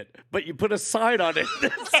cabinet, but you put a sign on it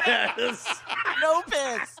that says... No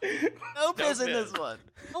piss. No piss in this one.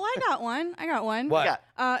 Oh, I got one. What?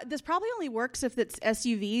 This probably only works if it's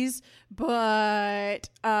SUVs, but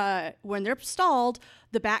when they're stalled,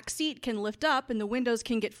 the back seat can lift up and the windows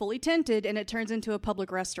can get fully tinted and it turns into a public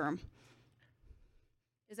restroom.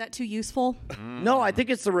 Is that too useful? No, I think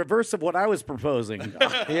it's the reverse of what I was proposing.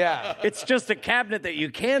 Yeah. It's just a cabinet that you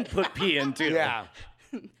can put pee into. Yeah.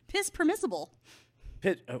 Piss permissible.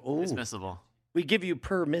 Dismissible. We give you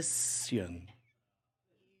permission.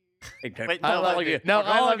 Okay. Wait, I no, loved it. No,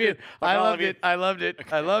 I loved it. I loved it. I loved it.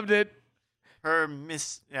 I loved it.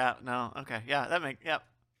 Yeah, no, okay. Yeah, that makes, yeah.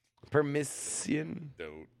 Permission.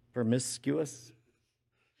 Promiscuous.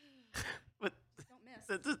 But, Don't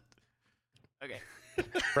miss. okay.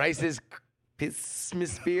 Bryce's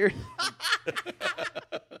pissmosphere.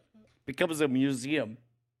 Becomes a museum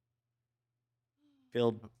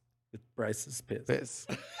filled with Bryce's piss. Piss.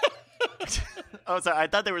 Oh, sorry. I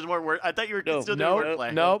thought there was more word. I thought you were still doing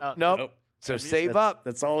wordplay. Nope. Oh. So save up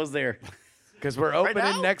That's all is there. because we're opening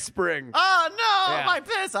now? next spring. Oh, no, Yeah. my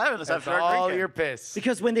piss. I haven't That's started all drinking. your piss.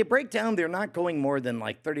 Because when they break down, they're not going more than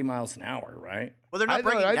like 30 miles an hour, right? Well, they're not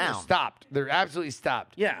breaking They're down. stopped. They're absolutely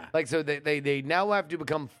stopped. Yeah. Like, so they now have to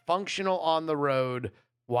become functional on the road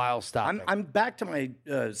while stopping. I'm back to my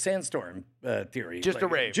sandstorm theory. Just a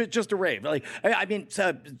rave. Just a rave. Like I mean,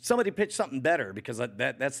 somebody pitch something better because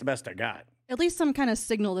that's the best I got. At least some kind of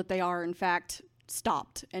signal that they are, in fact,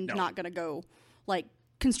 stopped and not going to go like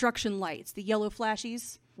construction lights, the yellow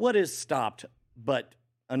flashies. What is stopped but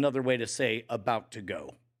another way to say about to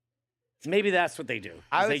go. Maybe that's what they do.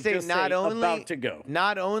 I is would they say just not only about to go.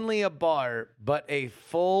 not only a bar, but a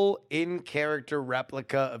full in-character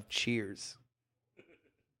replica of Cheers.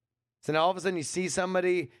 So now all of a sudden you see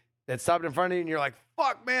somebody that stopped in front of you and you're like,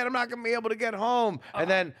 fuck, man, I'm not going to be able to get home. And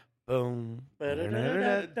then, boom.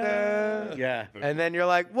 Yeah. And then you're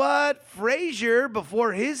like, what? Frasier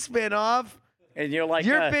before his spinoff? And you're like,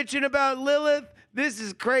 You're bitching about Lilith? This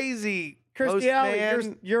is crazy. Kirstie Alley,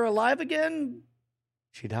 Postman. you're alive again?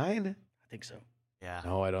 She died? I think so. Yeah.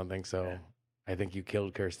 No, I don't think so. I think you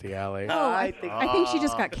killed Kirstie Alley. Oh, I think I think she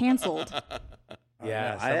just got canceled.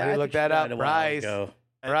 Yeah, no, somebody I look think she that died up. a while Bryce. ago.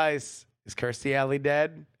 Bryce, is Kirstie Alley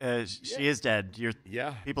dead? She is dead.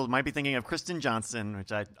 Yeah. People might be thinking of Kristen Johnson,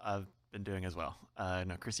 which I've been doing as well.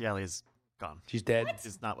 No, Kirstie Alley is gone. She's dead.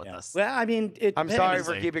 She's not with us. Well, I mean, it I'm depends. sorry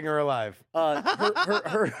for Honestly. keeping her alive.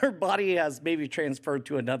 Her body has maybe transferred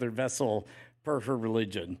to another vessel per her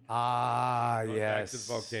religion. Ah, Back to yes.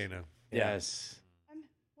 the volcano. Yes.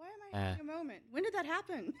 Why am I having a moment? When did that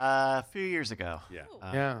happen? A few years ago. Yeah.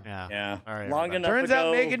 Yeah. Yeah. Yeah. All right, Long everybody. enough Turns ago.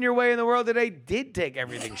 out making your way in the world today did take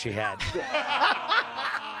everything she had.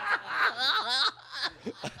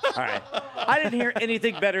 All right. I didn't hear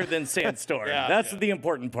anything better than Sandstorm. That's the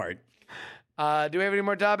important part. Do we have any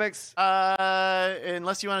more topics?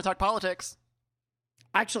 Unless you want to talk politics.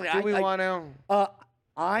 Actually, Do we want to?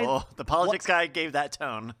 Oh, the politics guy gave that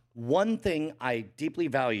tone. One thing I deeply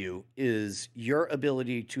value is your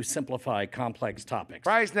ability to simplify complex topics.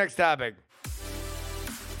 Bryce, next topic.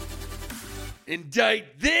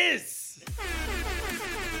 Indict this!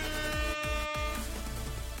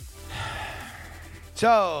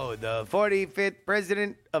 So, the 45th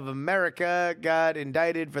President of America got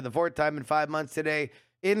indicted for the fourth time in 5 months today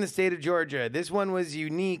in the state of Georgia. This one was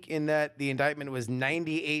unique in that the indictment was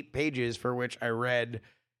 98 pages, for which I read.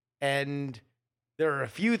 And there are a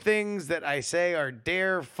few things that I say are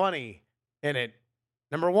dare funny in it.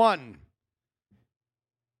 Number one,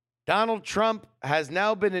 Donald Trump has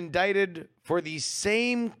now been indicted for the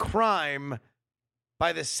same crime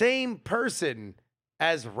by the same person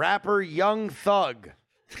as rapper Young Thug.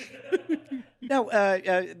 No,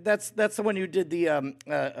 that's the one who did the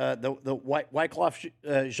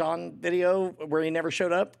Wyclef Jean video where he never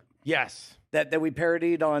showed up. Yes. That we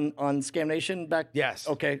parodied on Scam Nation back. Yes.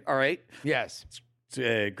 Okay. All right. Yes. It's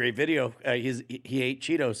a great video. He ate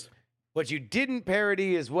Cheetos. What you didn't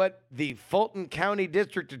parody is what the Fulton County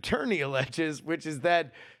District Attorney alleges, which is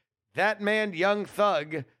that man, Young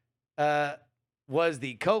Thug, was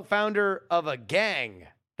the co-founder of a gang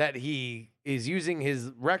that he is using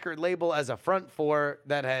his record label as a front for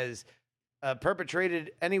that has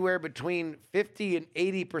perpetrated anywhere between 50 and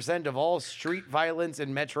 80% of all street violence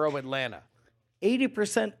in metro Atlanta.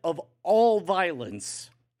 80% of all violence.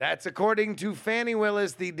 That's according to Fannie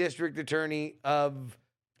Willis, the district attorney of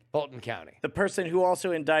Fulton County. The person who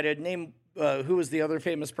also indicted, who was the other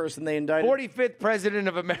famous person they indicted? 45th President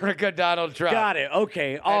of America, Donald Trump. Got it.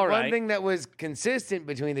 Okay. All right. One thing that was consistent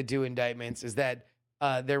between the two indictments is that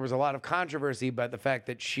there was a lot of controversy about the fact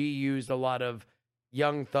that she used a lot of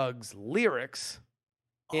Young Thug's lyrics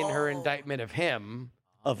in her indictment of him.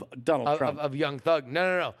 Of Donald Trump. Of Young Thug.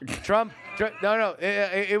 No. Trump. No.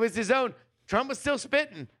 It was his own. Trump was still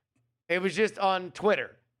spitting. It was just on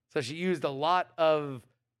Twitter. So she used a lot of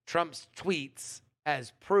Trump's tweets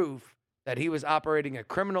as proof that he was operating a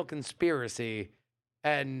criminal conspiracy.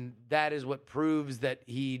 And that is what proves that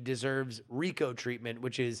he deserves RICO treatment,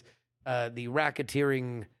 which is the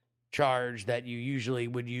racketeering charge that you usually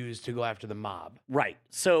would use to go after the mob. Right.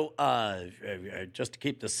 So just to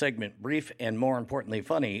keep the segment brief and more importantly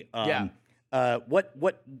funny,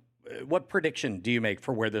 what prediction do you make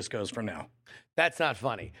for where this goes from now? That's not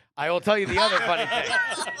funny. I will tell you the other funny thing.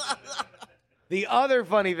 The other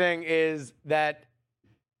funny thing is that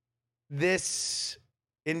this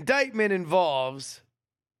indictment involves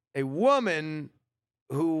a woman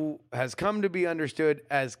who has come to be understood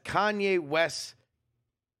as Kanye West's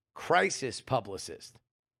crisis publicist,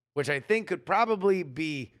 which I think could probably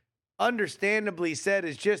be understandably said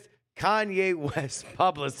as just Kanye West's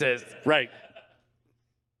publicist. Right.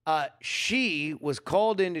 She was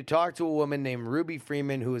called in to talk to a woman named Ruby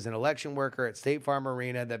Freeman, who was an election worker at State Farm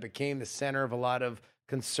Arena that became the center of a lot of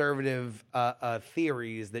conservative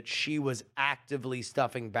theories that she was actively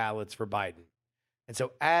stuffing ballots for Biden. And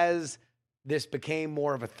so as this became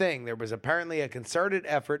more of a thing, there was apparently a concerted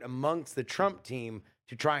effort amongst the Trump team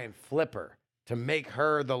to try and flip her, to make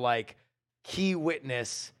her the key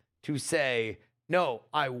witness to say, no,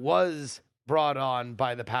 I was brought on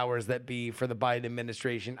by the powers that be for the Biden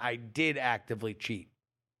administration. I did actively cheat.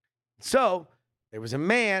 So there was a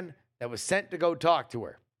man that was sent to go talk to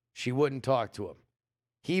her. She wouldn't talk to him.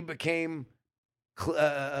 He became,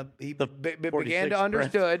 began to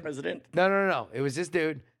understood. President. No. It was this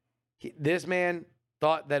dude. This man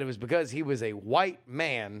thought that it was because he was a white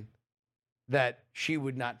man that she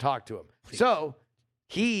would not talk to him. So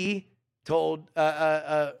he told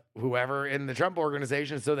whoever in the Trump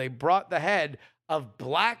organization, so they brought the head of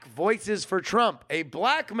Black Voices for Trump, a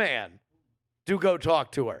black man, to go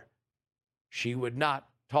talk to her. She would not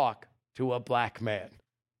talk to a black man.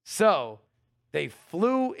 So they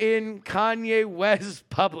flew in Kanye West's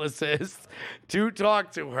publicist to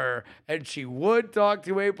talk to her, and she would talk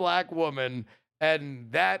to a black woman.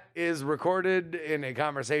 And that is recorded in a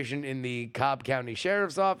conversation in the Cobb County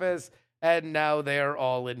Sheriff's Office. And now they're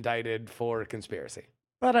all indicted for conspiracy.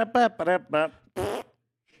 Ba-da-ba-ba-da-ba.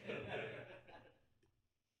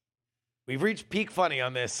 We've reached peak funny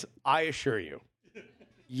on this, I assure you.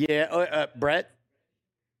 Yeah, Brett.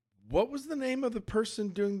 What was the name of the person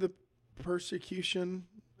doing the persecution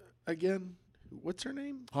again? What's her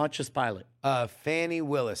name? Pontius Pilate. Fannie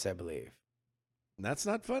Willis, I believe. That's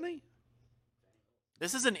not funny?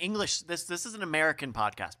 This is an English. This is an American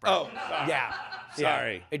podcast, bro. Oh, sorry. Yeah.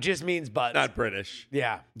 Sorry. Yeah. It just means butts. Not British.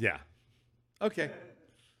 Yeah. Yeah. Okay.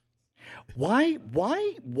 Why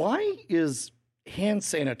is hand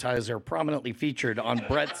sanitizer prominently featured on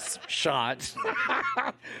Brett's shot?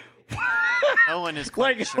 No one is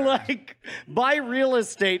quite sure. Like buy real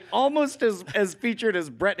estate almost as featured as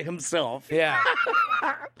Brett himself. Yeah.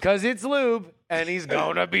 Because it's lube, and he's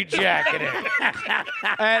going to be jacking it.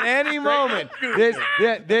 At any moment. This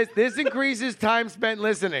increases time spent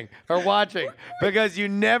listening or watching, because you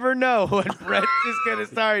never know when Brett's just going to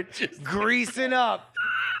start greasing up.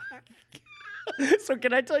 So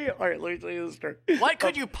can I tell you? All right, let me tell you the story. What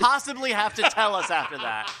could you possibly have to tell us after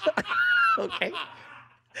that? Okay.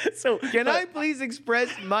 So Can I please express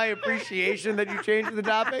my appreciation that you changed the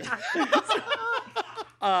topic?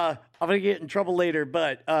 I'm gonna get in trouble later,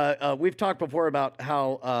 but we've talked before about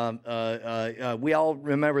how we all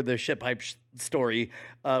remember the shit pipe story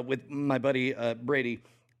with my buddy Brady.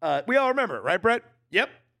 We all remember it, right, Brett? Yep.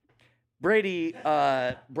 Brady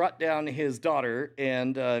brought down his daughter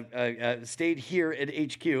and stayed here at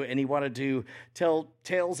HQ, and he wanted to tell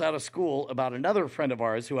tales out of school about another friend of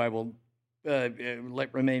ours who I will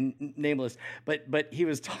let remain nameless. But he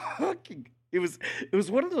was talking. It was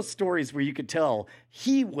one of those stories where you could tell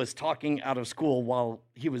he was talking out of school while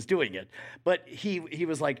he was doing it. But he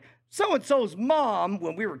was like, so and so's mom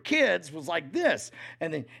when we were kids was like this,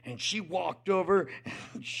 and she walked over,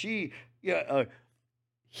 and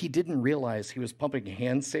he didn't realize he was pumping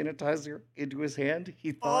hand sanitizer into his hand.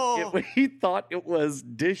 He thought it was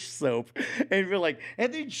dish soap, and we're like,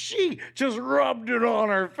 and then she just rubbed it on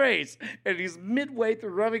her face, and he's midway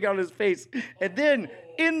through rubbing on his face, and then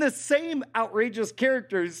in the same outrageous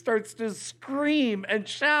character, he starts to scream and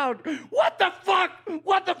shout, "What the fuck?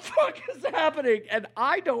 What the fuck is happening?" And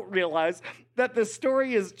I don't realize that the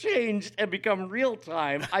story has changed and become real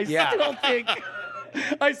time. I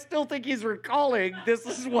still think he's recalling this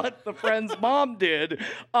is what the friend's mom did.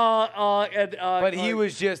 But he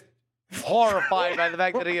was just horrified by the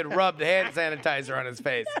fact that he had rubbed hand sanitizer on his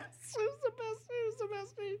face. It was the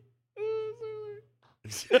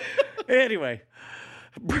best. Anyway,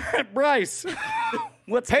 Bryce,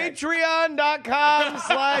 what's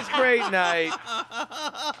Patreon.com/great night.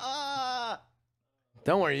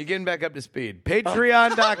 Don't worry, you're getting back up to speed.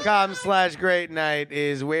 Patreon.com/great night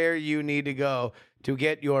is where you need to go to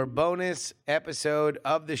get your bonus episode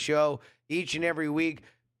of the show each and every week.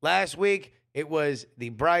 Last week, it was the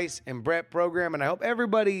Bryce and Brett program, and I hope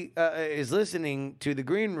everybody is listening to the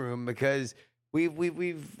Green Room, because we've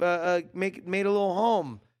made a little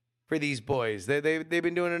home for these boys. They've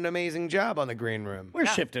been doing an amazing job on the Green Room. We're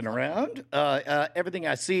shifting around. Everything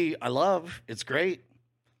I see, I love. It's great.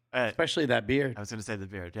 Especially that beard. I was going to say the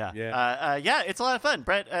beard, yeah. Yeah. It's a lot of fun.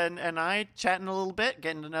 Brett and I chatting a little bit,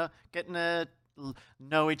 getting to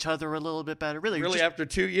know each other a little bit better. Really just, after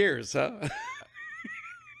 2 years, huh?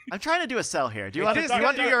 I'm trying to do a cell here. Do you want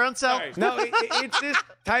to do your own cell? No, it's this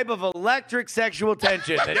type of electric sexual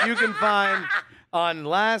tension that you can find on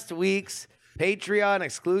last week's Patreon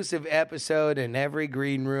exclusive episode in every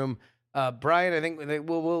Green Room. Brian, I think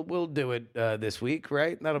we'll do it this week,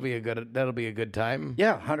 right? That'll be a good time.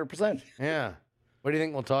 Yeah, 100%. Yeah. What do you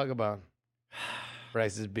think we'll talk about?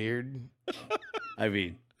 Bryce's beard. I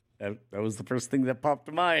mean, that was the first thing that popped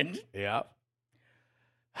to mind. Yeah.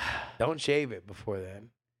 Don't shave it before then.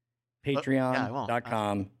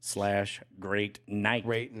 Patreon.com/great night.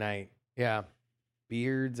 Great night. Yeah.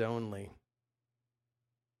 Beards only.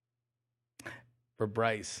 For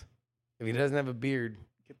Bryce. If he doesn't have a beard,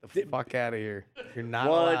 Get the fuck out of here. You're not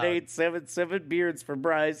allowed. 1877 beards for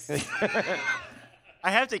Bryce. I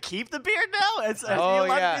have to keep the beard now? Oh, you allowed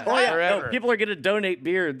to yeah. do that? Oh, yeah. Forever. No, people are going to donate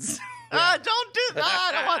beards. Don't do that.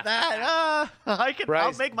 I don't want that. I'll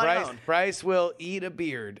make my own. Bryce will eat a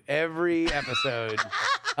beard every episode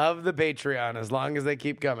of the Patreon as long as they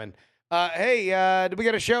keep coming. Hey, do we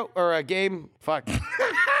got a show or a game? Fuck.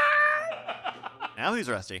 Now who's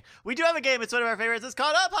rusty? We do have a game. It's one of our favorites. It's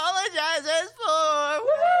called Apologizes For.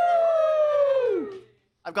 Woo!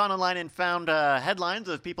 I've gone online and found headlines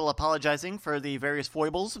of people apologizing for the various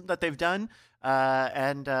foibles that they've done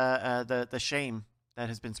and the shame that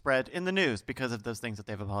has been spread in the news because of those things that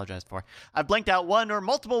they've apologized for. I've blanked out one or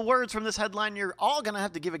multiple words from this headline. You're all going to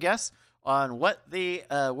have to give a guess on what the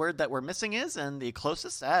word that we're missing is, and the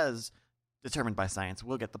closest, as determined by science,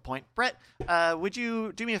 will get the point. Brett, would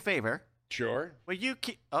you do me a favor? Sure. Will you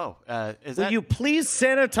keep... is Will that... you please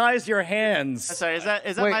sanitize your hands? Sorry, is that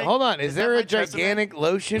Wait, my... hold on. Is there that a my testament? gigantic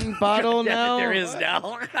lotion bottle Yeah, now? there is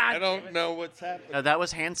now. I don't know what's happening. No, that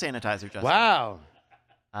was hand sanitizer, Justin. Wow.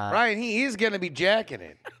 Ryan, he is going to be jacking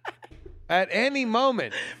it at any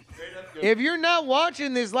moment. If you're not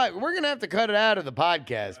watching this live, we're going to have to cut it out of the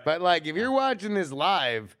podcast. But, like, if you're watching this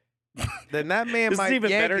live, then that man This might is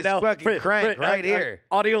even yank better his now. fucking crank right here.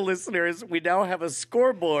 Audio listeners, we now have a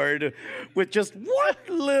scoreboard with just one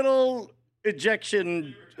little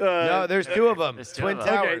ejection. No, there's two of them. There's two Twin of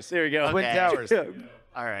them. Towers. Okay, there you go. Twin Okay. Towers.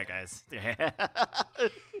 All right, guys. All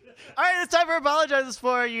right, it's time for Apologizes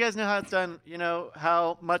For. You guys know how it's done. You know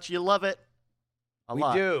how much you love it. A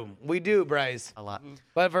lot. We do, Bryce. A lot.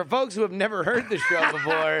 But for folks who have never heard the show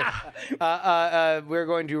before, we're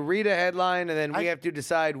going to read a headline, and then we have to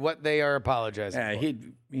decide what they are apologizing Yeah, for. he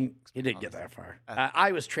didn't get that far.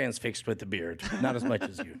 I was transfixed with the beard, not as much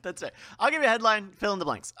as you. That's it. I'll give you a headline, fill in the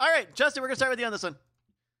blanks. All right, Justin, we're going to start with you on this one.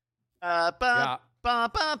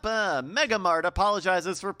 Megamart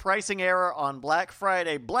apologizes for pricing error on Black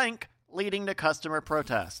Friday blank, leading to customer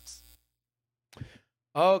protests.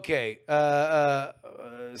 Okay,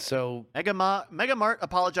 so Megamart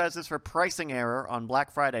apologizes for pricing error on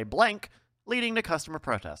Black Friday blank, leading to customer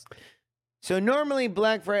protests. So normally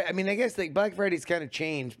Black Friday, I mean, I guess like Black Friday's kind of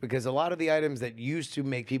changed because a lot of the items that used to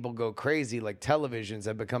make people go crazy, like televisions,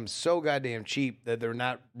 have become so goddamn cheap that they're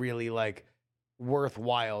not really like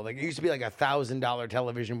worthwhile. Like it used to be like $1,000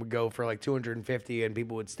 television would go for like $250 and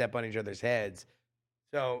people would step on each other's heads.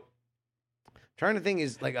 So trying to think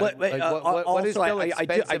is like, what is still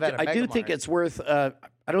expensive at a I do think Megamart? it's worth. I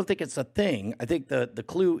don't think it's a thing. I think the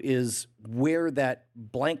clue is where that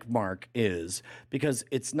blank mark is because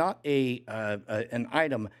it's not an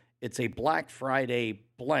item. It's a Black Friday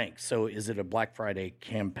blank. So is it a Black Friday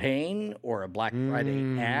campaign or a Black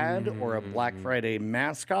Friday ad or a Black Friday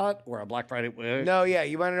mascot or a Black Friday? No, yeah,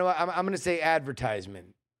 you want to know what? I'm going to say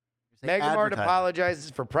advertisement. Megamart apologizes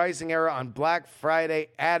for pricing error on Black Friday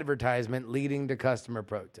advertisement leading to customer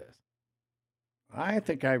protest. I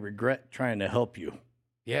think I regret trying to help you.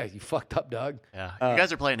 Yeah, you fucked up, dog. Yeah, you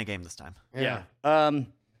guys are playing a game this time. Yeah.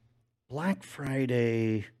 Black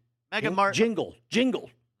Friday Megamart. jingle.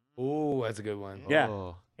 Ooh, that's a good one. Yeah.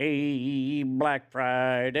 Oh. Hey, Black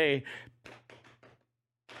Friday.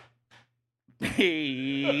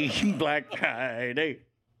 Hey, Black Friday.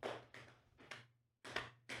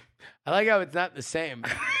 I like how it's not the same.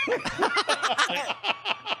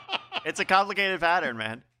 It's a complicated pattern,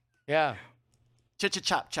 man. Yeah.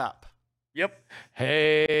 Chop. Yep.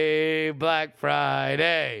 Hey, Black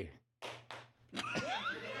Friday.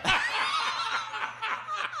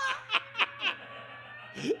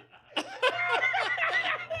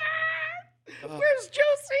 Where's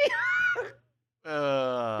Josie?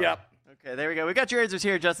 Yep. Okay, there we go. We got your answers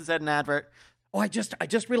here. Justin said an advert. Oh, I just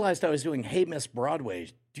realized I was doing Hey Miss Broadway.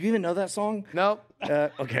 Do you even know that song? Nope.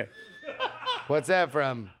 Okay. What's that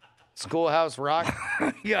from? Schoolhouse Rock?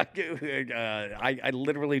 Yeah, I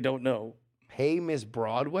literally don't know. Hey, Miss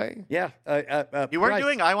Broadway? Yeah. You weren't Bryce,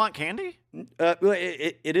 doing I Want Candy? Well,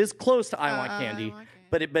 it is close to I Want Candy,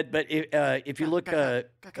 but if you look,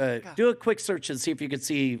 do a quick search and see if you can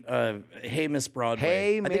see Hey Miss Broadway.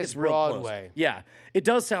 Hey, I think Miss it's real close. Broadway. Yeah, it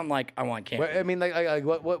does sound like I Want Candy. I mean, like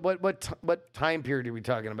what time period are we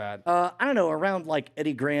talking about? I don't know, around like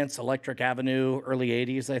Eddie Grant's Electric Avenue, early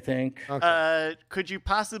 '80s, I think. Okay. Could you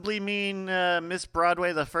possibly mean Miss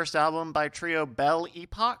Broadway, the first album by trio Belle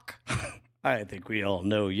Epoque? I think we all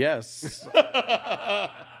know yes. There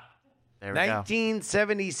we go.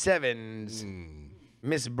 1977's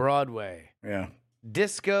Miss Broadway. Yeah.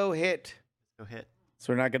 Disco hit. Go hit.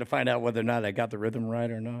 So we're not going to find out whether or not I got the rhythm right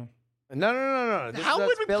or not. No. This How is us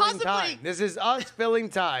would we filling possibly- time. This is us filling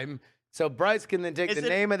time So Bryce can then take Is the it-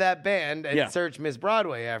 name of that band and Yeah. search Miss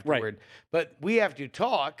Broadway afterward. But we have to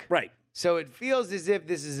talk. Right. So it feels as if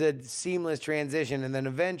this is a seamless transition, and then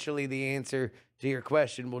eventually the answer to your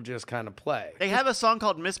question will just kind of play. They have a song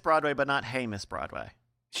called Miss Broadway, but not Hey Miss Broadway.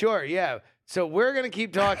 Sure, yeah. So we're going to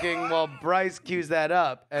keep talking while Bryce cues that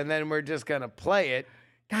up, and then we're just going to play it.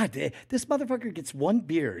 God, this motherfucker gets one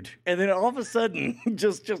beard, and then all of a sudden,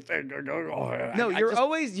 just. No,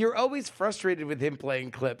 you're always frustrated with him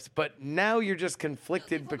playing clips, but now you're just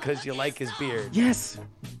conflicted because you like his beard. Yes.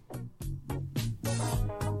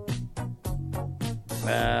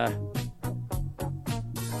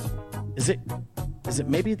 Is it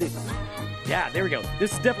maybe the? Yeah, there we go.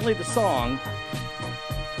 This is definitely the song.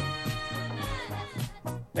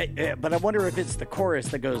 But I wonder if it's the chorus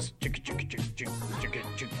that goes. I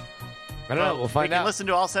don't know. We'll We find can out. listen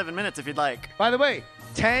to all 7 minutes if you'd like. By the way,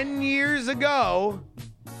 10 years ago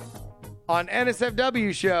on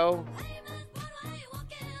NSFW show,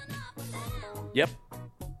 Yep.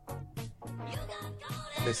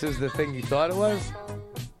 this is the thing you thought it was?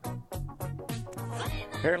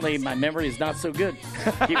 Apparently, my memory is not so good.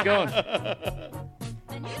 Keep going.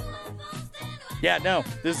 Yeah, no,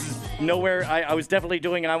 this is nowhere. I was definitely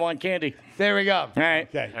doing I Want Candy. There we go. All right.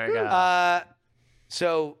 Okay. There we go.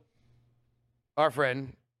 So, our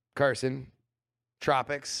friend Carson,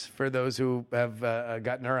 Tropics, for those who have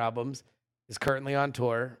gotten our albums, is currently on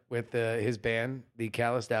tour with his band, the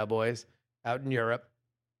Callous Boys, out in Europe.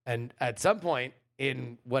 And at some point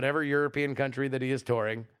in whatever European country that he is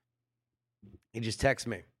touring, he just texts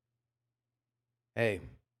me, "Hey,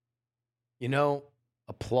 you know,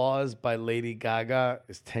 Applause by Lady Gaga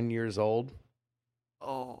is 10 years old."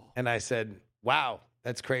 Oh. And I said, "Wow,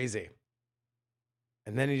 that's crazy."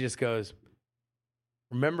 And then he just goes,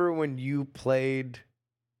 "Remember when you played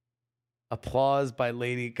Applause by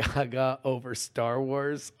Lady Gaga over Star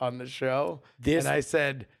Wars on the show?" This- And I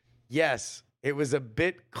said, "Yes, it was a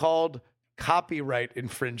bit called copyright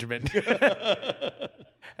infringement."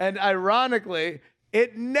 And ironically,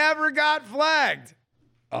 it never got flagged.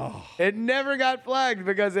 Oh. It never got flagged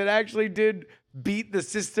because it actually did beat the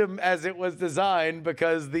system as it was designed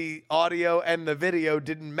because the audio and the video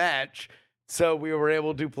didn't match. So we were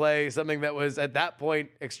able to play something that was at that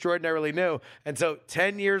point extraordinarily new. And so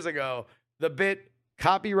 10 years ago, the bit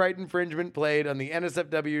copyright infringement played on the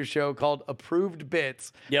NSFW show called Approved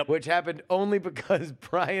Bits, Yep. which happened only because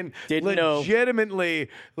Brian Didn't know. legitimately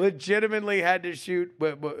had to shoot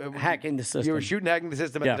Hacking the system. You were hacking the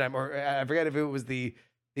system at Yeah. the time, or I forget if it was the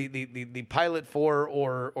pilot for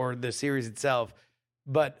or the series itself.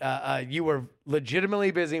 But you were legitimately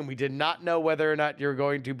busy, and we did not know whether or not you're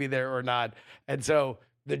going to be there or not. And so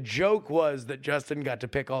the joke was that Justin got to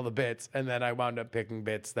pick all the bits, and then I wound up picking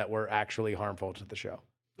bits that were actually harmful to the show.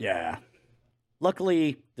 Yeah.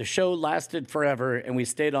 Luckily, the show lasted forever, and we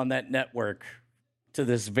stayed on that network to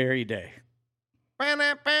this very day.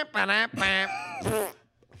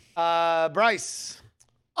 Bryce.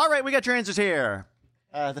 All right, we got your answers here.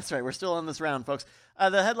 That's right, we're still on this round, folks.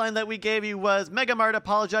 The headline that we gave you was Mega Mart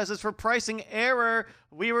apologizes for pricing error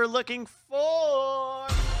we were looking for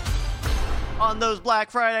on those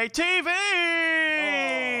Black Friday TVs.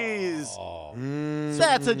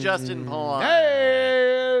 That's a Justin point.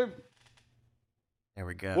 Hey, There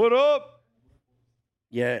we go. what up?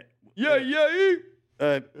 Yeah. Yeah.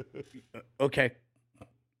 Okay.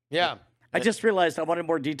 Yeah. I just realized I wanted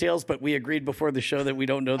more details, but we agreed before the show that we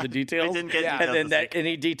don't know the details. didn't get Yeah. details And then this that week.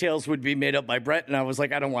 any details would be made up by Brett, and I was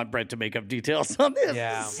like, I don't want Brett to make up details on this.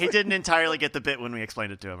 Yeah. He didn't entirely get the bit when we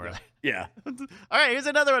explained it to him earlier. Yeah. All right, here's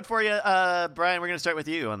another one for you. Brian, we're going to start with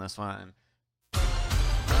you on this one.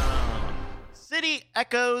 City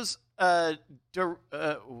Echoes.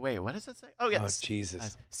 Wait, what does it say? Oh, Oh, yes.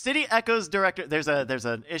 Jesus. City Echoes director. There's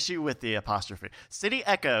an issue with the apostrophe. City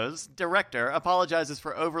Echoes director apologizes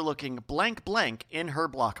for overlooking blank blank in her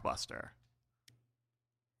blockbuster.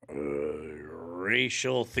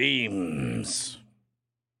 Racial themes.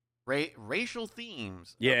 Racial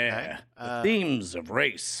themes. Yeah. Okay. The themes of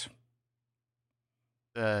race.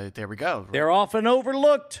 There we go. They're often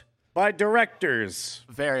overlooked by directors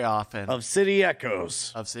Very often. of City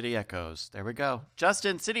Echoes. Of City Echoes. There we go.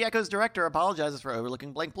 Justin, City Echoes director apologizes for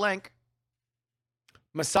overlooking blank blank.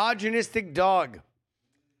 Misogynistic dog.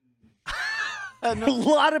 A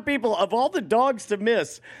lot of people, of all the dogs to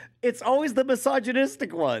miss, it's always the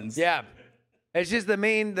misogynistic ones. Yeah. It's just the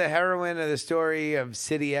heroine of the story of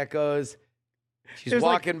City Echoes. She's There's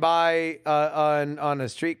walking by on a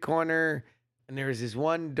street corner, and there's this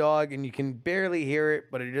one dog, and you can barely hear it,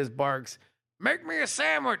 but it just barks, make me a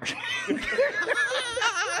sandwich.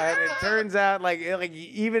 And it turns out, like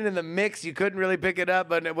even in the mix, you couldn't really pick it up.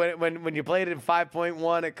 But when you played it in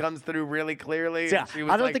 5.1, it comes through really clearly. Yeah, And she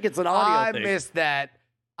was I don't like, think it's an audio I thing. missed that.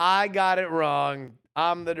 I got it wrong.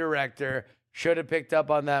 I'm the director. Should have picked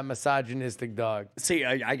up on that misogynistic dog. See,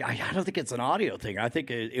 I don't think it's an audio thing. I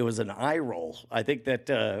think it was an eye roll. I think that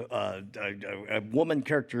a woman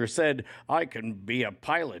character said, "I can be a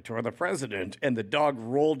pilot or the president," and the dog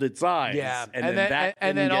rolled its eyes. Yeah, and then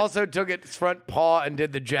then also took its front paw and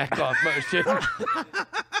did the jack off motion.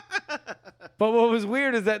 But what was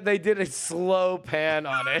weird is that they did a slow pan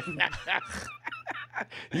on it.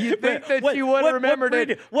 You think that What- she would have what remembered breed-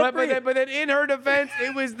 it, what but then in her defense,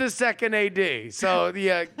 it was the second AD. So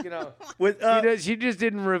yeah, With, she just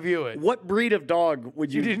didn't review it. what breed of dog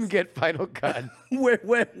would You you? didn't get final cut.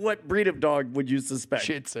 What breed of dog would you suspect?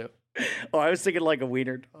 Shih Tzu. Oh, I was thinking like a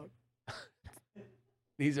wiener dog.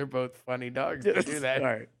 These are both funny dogs to do that. All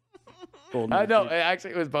right. Golden I know. retriever.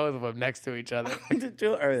 Actually, it was both of them next to each other. All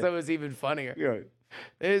right. So it was even funnier. You're right.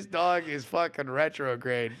 This dog is fucking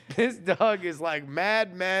retrograde. This dog is like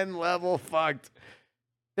Mad Men level fucked.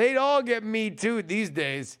 They'd all get me too these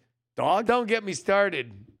days. Dog, don't get me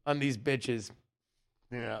started on these bitches.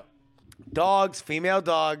 Yeah. Dogs, female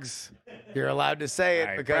dogs. You're allowed to say it All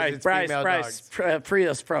right, because it's Bryce, female dogs. free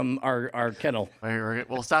us from our kennel.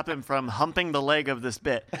 We'll stop him from humping the leg of this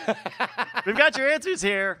bit. We've got your answers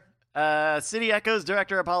here. City Echoes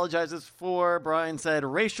director apologizes for. Brian said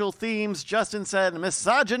racial themes. Justin said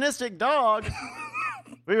misogynistic dog.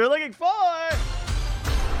 We were looking for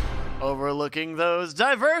overlooking those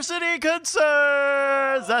diversity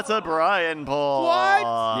concerns. That's a Brian poll. What?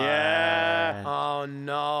 Yeah. Oh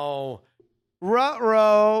no.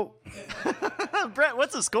 Ruh-roh. Brett,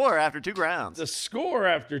 what's the score after 2 rounds? The score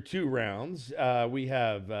after 2 rounds, we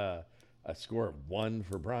have a score of 1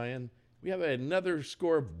 for Brian. We have another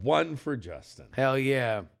score of 1 for Justin. Hell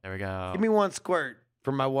yeah. There we go. Give me one squirt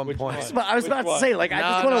for my 1 point. one? But I was Which about to one? say, like, I No,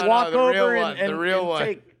 just want to no, walk the real over one, and the real and one.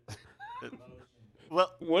 take.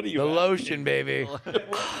 Well, What do you The have? lotion, baby.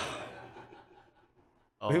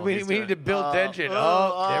 we he's need to gonna- build tension.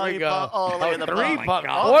 There we you go. look at the 3 pump. pumps,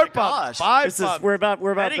 Oh 4 my pumps, gosh. 5 This is pumps. we're about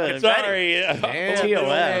Betty the. can- Sorry.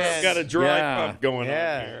 TOS. Got a dry Yeah. pump going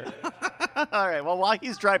Yeah. on here. All right. Well, while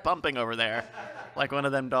he's dry pumping over there, like one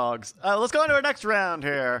of them dogs, let's go into our next round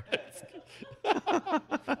here.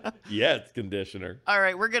 Yeah, it's conditioner. All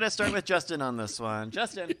right, we're gonna start with Justin on this one.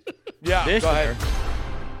 Justin, Yeah, go ahead.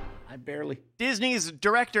 I barely. Disney's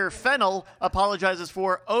director Fennel apologizes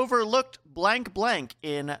for overlooked blank blank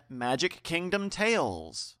in Magic Kingdom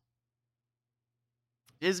Tales.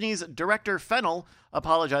 Disney's director Fennel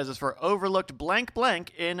apologizes for overlooked blank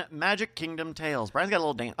blank in Magic Kingdom Tales. Brian's got a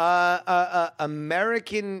little dance.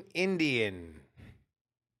 American Indian.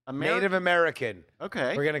 Native American.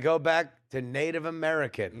 Okay. We're going to go back to Native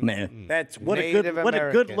American. Man, that's what a Native good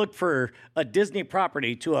American. look for a Disney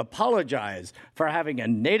property to apologize for having a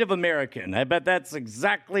Native American. I bet that's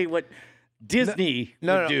exactly what Disney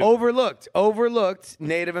No, would do. overlooked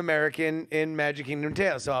Native American in Magic Kingdom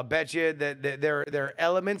Tales. So I'll bet you that there are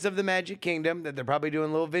elements of the Magic Kingdom that they're probably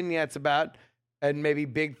doing little vignettes about, and maybe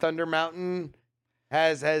Big Thunder Mountain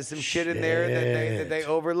has some shit in there that they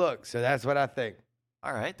overlook. So that's what I think.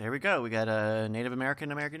 All right, there we go. We got a Native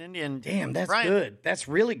American, American Indian. Damn, that's Brian. good. That's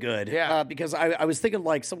really good. Yeah. Because I was thinking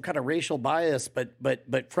like some kind of racial bias, but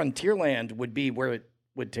Frontierland would be where it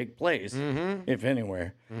would take place, if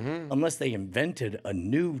anywhere, unless they invented a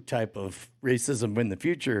new type of racism in the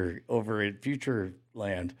future over at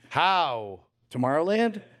Futureland. How?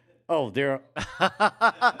 Tomorrowland? Oh, there.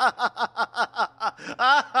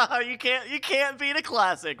 You can't beat a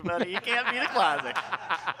classic, buddy. You can't beat a classic.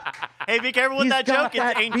 Hey, be careful with He's that got joke. It's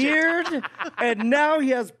that ancient. beard, and now he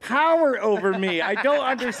has power over me. I don't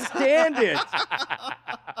understand it.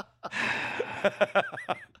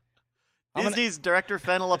 Disney's director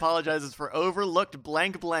Fennel apologizes for overlooked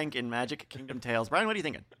blank blank in Magic Kingdom Tales. Brian, what are you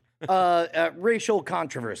thinking? Racial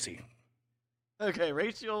controversy. Okay,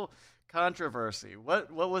 racial controversy.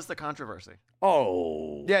 What was the controversy?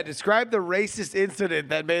 Oh, Yeah, describe the racist incident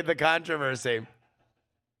that made the controversy.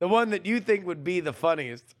 The one that you think would be the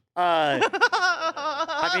funniest.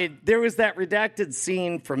 I mean, there was that redacted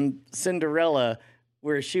scene from Cinderella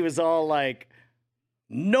where she was all like,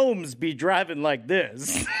 "Gnomes be driving like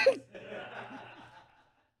this,"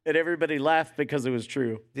 and everybody laughed because it was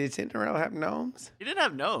true. Did Cinderella have gnomes? You didn't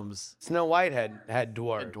have gnomes. Snow White had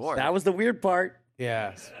dwarves. Dwarf. That was the weird part.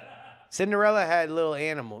 Yeah. Cinderella had little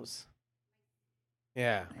animals.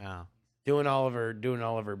 Yeah. Yeah. Doing all of her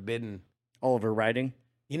bidding. Oliver writing.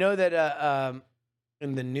 You know that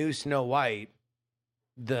in the new Snow White,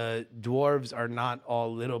 the dwarves are not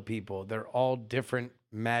all little people. They're all different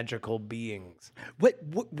magical beings.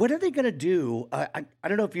 What are they going to do? I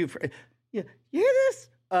don't know if you hear this.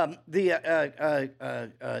 Taika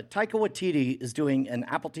Waititi is doing an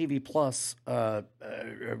Apple TV Plus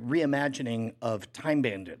reimagining of Time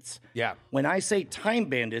Bandits. Yeah. When I say Time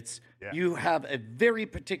Bandits, you have a very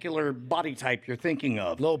particular body type you're thinking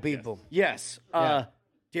of. Little people. Yes. Yeah.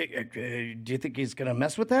 Do you think he's going to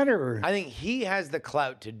mess with that, or? I think he has the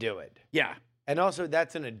clout to do it. Yeah. And also,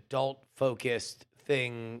 that's an adult-focused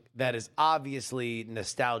thing that is obviously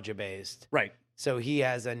nostalgia-based. Right. So he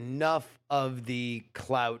has enough of the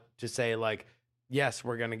clout to say, like, yes,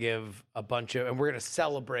 we're going to give a bunch of, and we're going to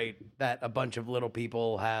celebrate that a bunch of little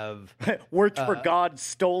people have worked for God,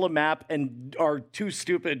 stole a map, and are too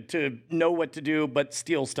stupid to know what to do but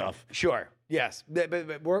steal stuff. Sure. Yes. But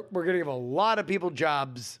we're going to give a lot of people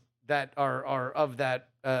jobs that are of that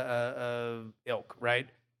ilk, right?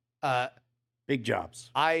 Big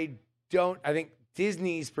jobs. I think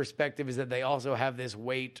Disney's perspective is that they also have this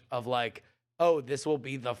weight of like, oh, this will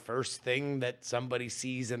be the first thing that somebody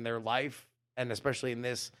sees in their life. And especially in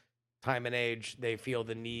this time and age, they feel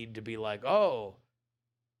the need to be like, oh,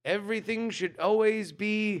 everything should always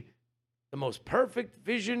be the most perfect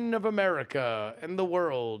vision of America and the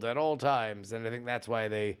world at all times. And I think that's why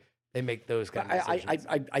they make those kind of decisions.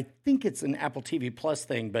 I think it's an Apple TV Plus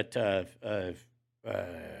thing, but yeah.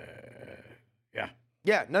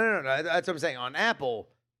 Yeah, no. That's what I'm saying. On Apple,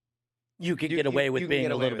 you could get away with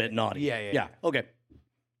being a little bit naughty. Yeah. Okay.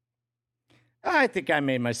 I think I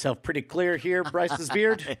made myself pretty clear here, Bryce's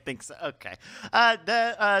beard. I think so. Okay.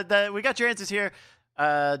 We got your answers here.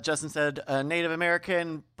 Justin said Native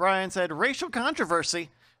American. Brian said racial controversy.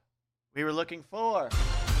 We were looking for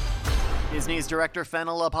Disney's director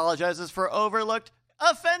Fennel apologizes for overlooked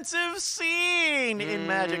offensive scene in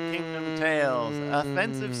Magic Kingdom Tales.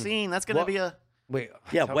 Offensive scene. That's going to be a... Wait,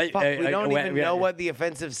 yeah, we don't even know what the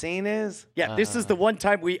offensive scene is? Yeah, this is the one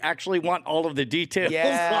time we actually want all of the details.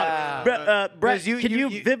 Yeah. Brett, can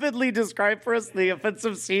you vividly describe for us the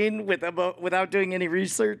offensive scene without doing any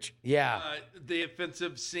research? Yeah. The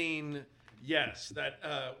offensive scene, yes.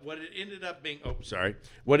 That what it ended up being. Oh, sorry.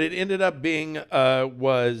 What it ended up being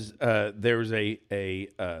was there was a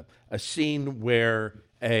scene where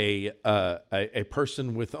a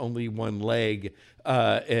person with only one leg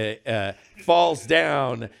falls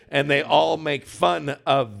down, and they all make fun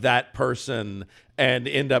of that person and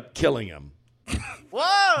end up killing him.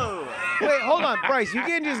 Whoa! Wait, hold on, Bryce. You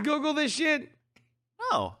can't just Google this shit?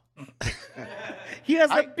 No. He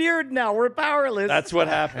has a beard now. We're powerless. That's what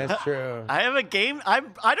happened. That's true. I have a game. I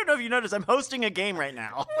don't know if you noticed. I'm hosting a game right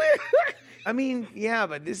now. I mean, yeah,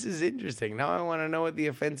 but this is interesting. Now I want to know what the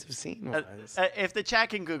offensive scene was. If the chat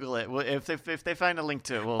can Google it, if they find a link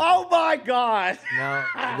to it, we'll... Oh, my God. No,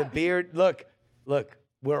 the beard. Look,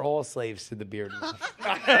 we're all slaves to the beard.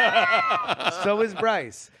 So is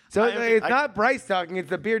Bryce. So it's not Bryce talking, it's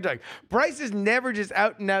the beard talking. Bryce has never just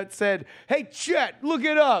out and out said, hey, Chet, look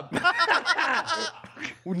it up.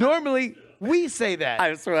 Normally, we say that.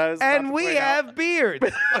 That's what I was about and to we point have out.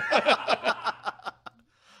 beards.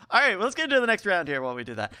 All right, well, let's get into the next round here while we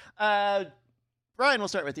do that. Brian, we'll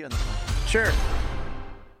start with you on this one. Sure.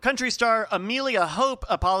 Country star Amelia Hope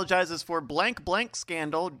apologizes for blank blank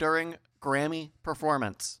scandal during Grammy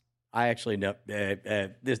performance. I actually know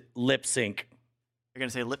this lip sync. You're going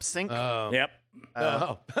to say lip sync? Yep.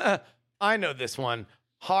 I know this one.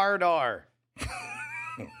 Hard R.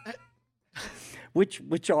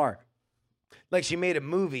 Which R? Like she made a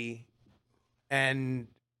movie and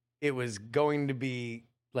it was going to be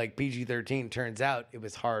like PG-13. Turns out it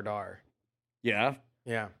was hard R. Yeah.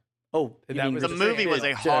 Yeah. Oh, That was the movie was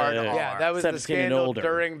a hard R. Yeah, that was the 17 and scandal older.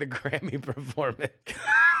 during the Grammy performance.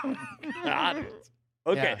 Got it.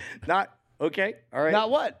 Okay. Yeah. Not okay. All right. Not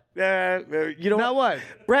what? You know Not what?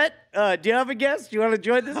 Brett, do you have a guess? Do you want to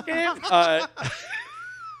join this game?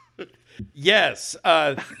 Yes.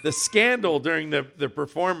 The scandal during the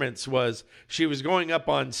performance was she was going up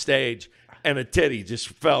on stage and a titty just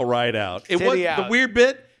fell right out. It was out. the weird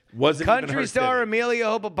bit wasn't even Country her star titty. Amelia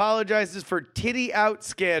Hope apologizes for titty out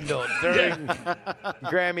scandal during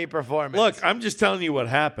Grammy performance. Look, I'm just telling you what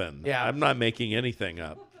happened. Yeah. I'm not making anything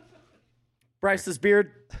up. Bryce's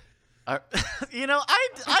beard. You know, I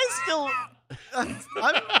still... I'm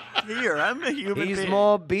here. I'm a human he's being.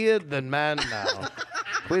 more beard than man now.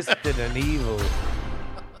 Twisted and evil.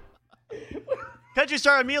 Country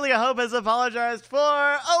star Amelia Hope has apologized for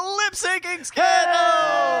a lip syncing scandal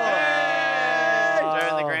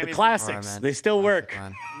during the Grammy classics, performance. they still work.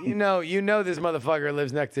 Fun. You know this motherfucker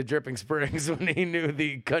lives next to Dripping Springs when he knew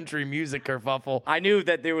the country music kerfuffle. I knew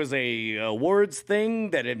that there was a words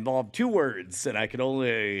thing that involved 2 words, and I could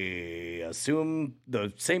only assume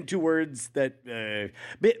the same 2 words that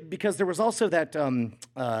because there was also that Tom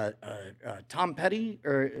Petty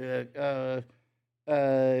or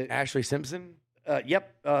Ashley Simpson?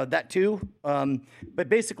 yep, that too. But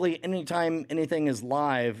basically, anytime anything is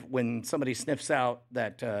live, when somebody sniffs out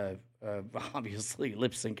that obviously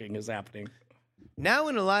lip syncing is happening. Now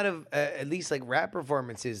in a lot of at least like rap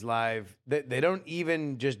performances live, they don't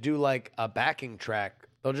even just do like a backing track.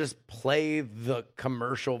 They'll just play the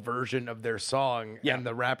commercial version of their song, and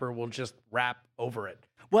the rapper will just rap over it.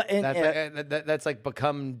 Well, and That's like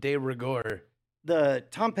become de rigueur. the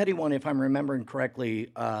Tom Petty one, if I'm remembering correctly,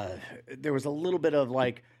 there was a little bit of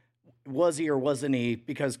like, was he or wasn't he?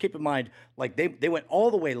 Because keep in mind, like they went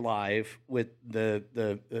all the way live with the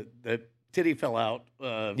titty fell out.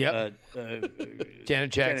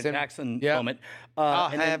 Janet Jackson. Moment.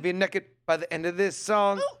 I'll and then- have you naked by the end of this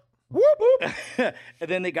song. whoop, whoop. And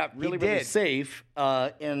then they got really did. safe,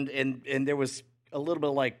 and there was a little bit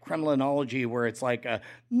of like Kremlinology where it's like,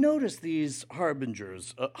 notice these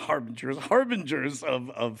harbingers of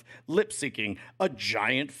lip syncing, a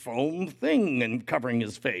giant foam thing and covering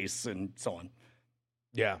his face and so on.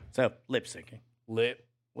 Yeah. So lip syncing. Lip.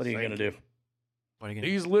 What are you gonna do? What are you gonna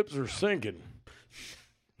These lips are sinking.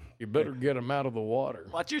 You better get them out of the water.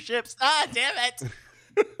 Watch your ships. Ah, damn it.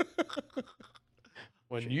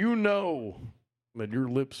 When you know that your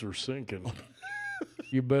lips are sinking,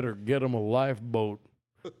 you better get them a lifeboat,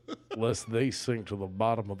 lest they sink to the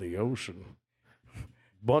bottom of the ocean.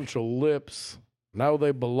 Bunch of lips. Now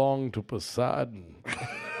they belong to Poseidon.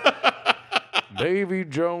 Davy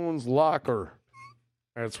Jones' locker.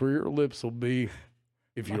 That's where your lips will be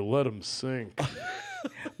if you let them sink.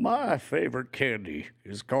 My favorite candy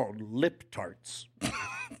is called Lip Tarts.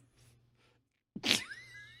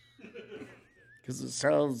 Because it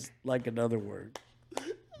sounds like another word.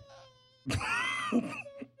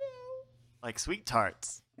 Like sweet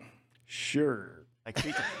tarts. Sure. Like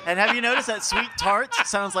sweet and have you noticed that sweet tarts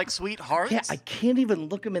sounds like sweet hearts? Yeah, I can't even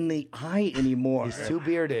look him in the eye anymore. He's too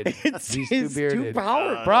bearded. He's too bearded.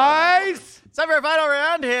 powerful. Bryce! It's time for our final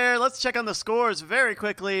round here. Let's check on the scores very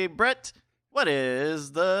quickly. Brett, what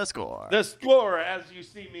is the score? The score, as you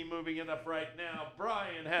see me moving it up right now,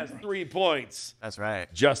 Brian has 3 points. That's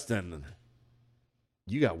right. Justin,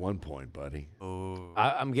 you got 1 point, buddy. Oh,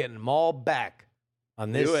 I'm getting them all back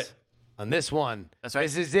on this. Do it. On this one. That's right.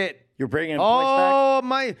 This is it. You're bringing points back? Oh,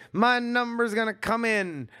 my number's gonna come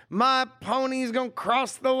in. My pony's gonna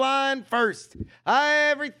cross the line first.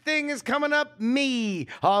 Everything is coming up me.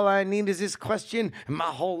 All I need is this question, and my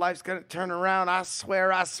whole life's gonna turn around. I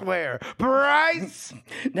swear. Bryce!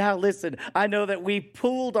 Now listen, I know that we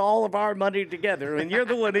pooled all of our money together, and you're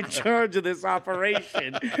the one in charge of this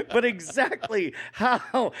operation. But exactly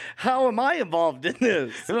how am I involved in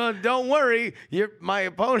this? Well, don't worry. You're my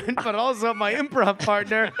opponent, but also my improv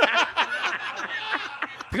partner.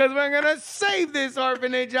 Because we're going to save this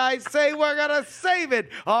orphanage. I say we're going to save it.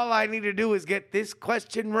 All I need to do is get this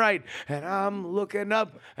question right. And I'm looking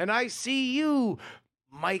up, and I see you,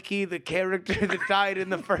 Mikey, the character that died in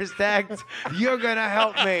the first act. You're going to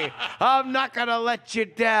help me. I'm not going to let you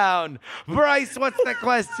down. Bryce, what's the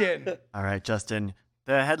question? all right, Justin.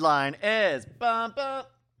 The headline is bum, bum,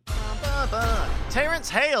 bum, bum, bum.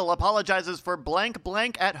 Terrence Hale apologizes for blank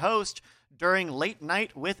blank at host during Late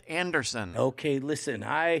Night with Anderson. Okay, listen,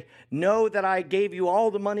 I know that I gave you all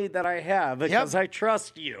the money that I have because I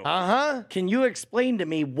trust you. Uh-huh. Can you explain to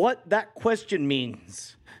me what that question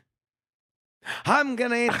means? I'm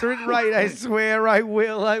gonna answer it right. I swear I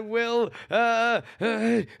will.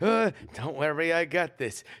 Don't worry, I got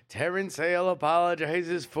this. Terrence Hale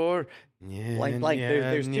apologizes for Blank, blank.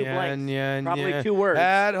 There's 2 blanks. Probably 2 words.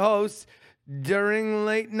 At host during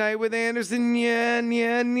Late Night with Anderson.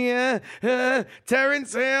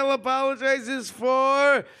 Terrence Hale apologizes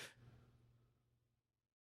for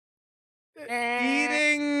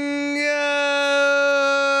eating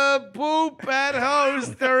poop at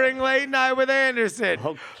host during Late Night with Anderson.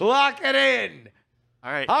 Lock it in.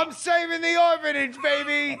 All right. I'm saving the orphanage,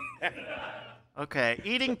 baby. Okay.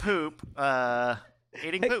 Eating poop.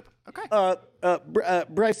 Eating poop. Okay.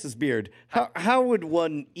 Bryce's beard. How would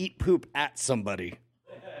one eat poop at somebody?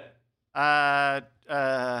 Well,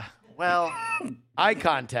 Eye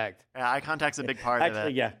contact. eye contact's a big part of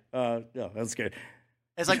Actually, it. yeah. No, that's good.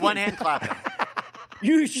 It's like one hand clapping.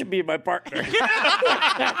 You should be my partner.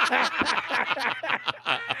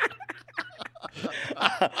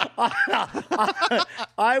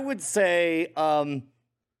 I would say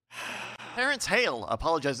Terrence Hale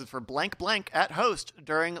apologizes for blank blank at host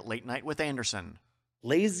during Late Night with Anderson.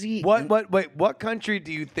 Lazy. What country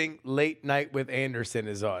do you think Late Night with Anderson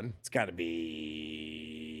is on? It's got to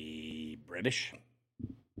be British.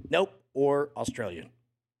 Nope. Or Australian.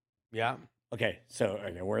 Yeah. Okay, so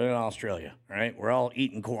we're in Australia, all right? We're all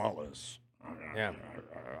eating koalas. Yeah.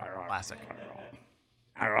 Classic.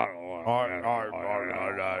 I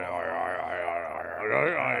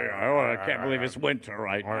can't believe it's winter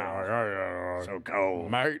right now. So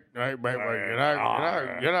cold. Mate, you know, back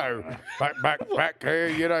here,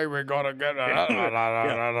 you know, we gotta get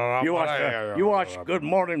You watched Good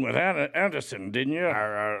Morning with Anderson, didn't you?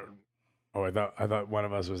 Oh, I thought one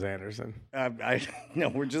of us was Anderson. No,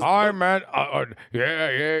 we're just. Hi, man.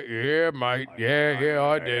 Yeah, mate. Yeah,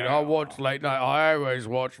 I did. I watched Late Night. I always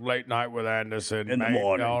watch Late Night with Anderson. In the mate.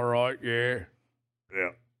 morning. All right, yeah.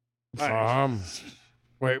 Yeah.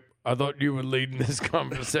 Wait, I thought you were leading this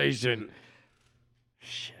conversation.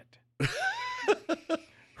 Shit.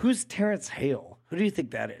 Who's Terrence Hale? Who do you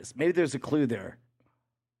think that is? Maybe there's a clue there.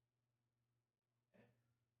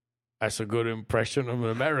 That's a good impression of an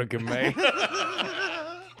American, mate.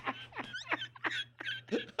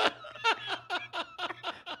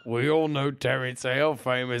 We all know Terrence Hale,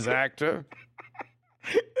 famous actor.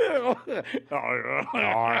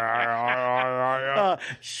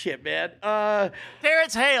 Shit, man.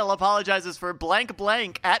 Terrence Hale apologizes for blank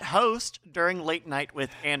blank at host during Late Night with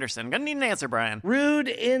Anderson. Gonna need an answer, Brian. Rude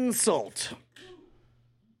insult.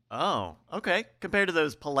 Oh, okay. Compared to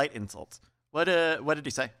those polite insults. What did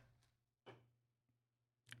he say?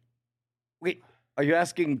 Wait, are you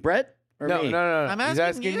asking Brett or No. me? I'm He's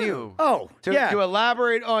asking you. Oh, To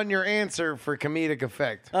elaborate on your answer for comedic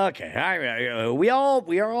effect. Okay, we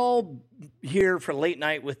are all here for Late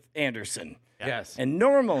Night with Anderson, Yes. and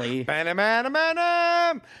normally,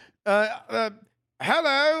 Hello,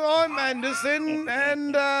 I'm Anderson,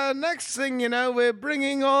 and next thing you know, we're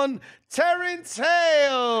bringing on Terrence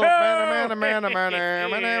Hale.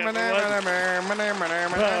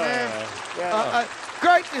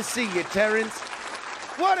 Great to see you, Terrence.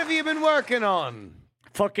 What have you been working on?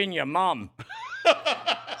 fucking your mom.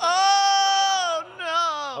 Oh no!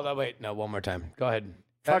 Hold on, wait, no, one more time. Go ahead.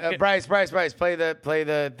 Fucking- Bryce, play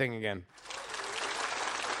the thing again.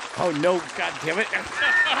 Oh no, god damn it!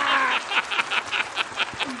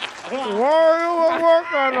 What are you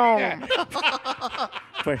working on?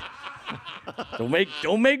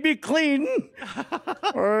 Don't make me clean.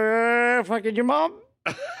 Fucking your mom.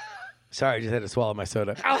 Sorry, I just had to swallow my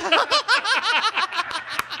soda.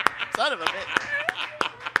 Son of a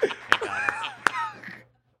bitch.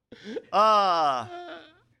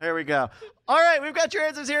 There we go. All right, we've got your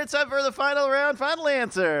answers here. It's time for the final round. Final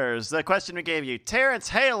answers. The question we gave you. Terrence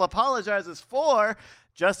Hale apologizes for.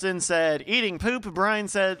 Justin said eating poop. Brian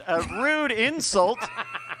said a rude insult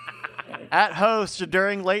at host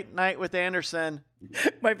during Late Night with Anderson.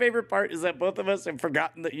 My favorite part is that both of us have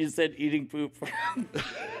forgotten that you said eating poop.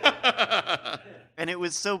 And it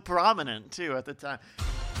was so prominent, too, at the time.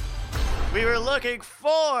 We were looking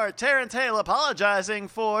for Terrence Hale apologizing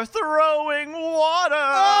for throwing water.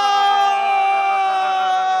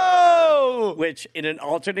 Oh! Which, in an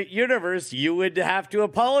alternate universe, you would have to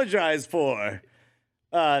apologize for.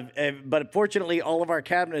 But fortunately, all of our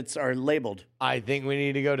cabinets are labeled. I think we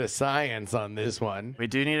need to go to science on this one. We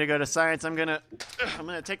do need to go to science. I'm gonna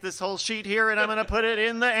take this whole sheet here and I'm gonna put it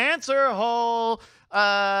in the answer hole.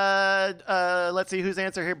 Let's see whose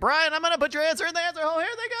answer here. Brian, I'm gonna put your answer in the answer hole. Here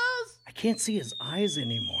they goes. I can't see his eyes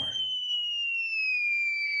anymore.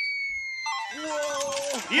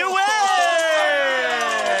 You win.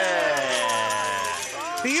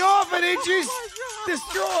 The orphanage is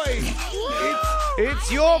destroyed.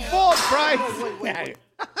 It's your fault, Bryce.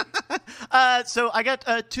 So I got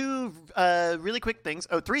two really quick things.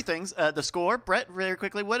 Oh, three things. The score, Brett, very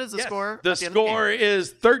quickly. What is the score? The at end of the score game? is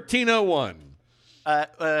 1301. I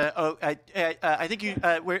think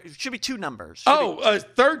it should be two numbers.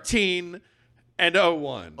 13 and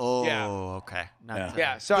 01. Oh, yeah. okay. Not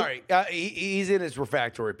Yeah, sorry. He's in his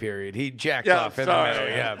refractory period. He jacked Yeah, off in sorry. the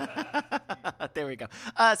middle. Yeah. There we go.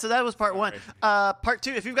 So that was part one. Part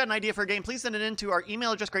two, if you've got an idea for a game, please send it in to our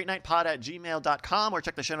email address, greatnightpod@gmail.com, or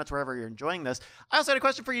check the show notes wherever you're enjoying this. I also had a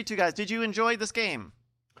question for you two guys. Did you enjoy this game?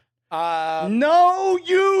 No,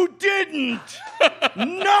 you didn't.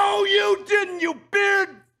 No, you didn't, you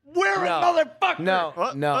beard-wearing motherfucker. No,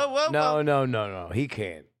 Whoa, no, whoa, whoa, whoa. no. He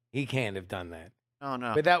can't. He can't have done that. Oh,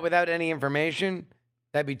 no. Without any information,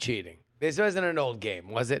 that'd be cheating. This wasn't an old game,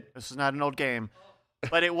 was it? This is not an old game.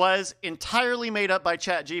 But it was entirely made up by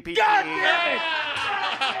ChatGPT. God damn it!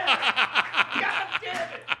 God damn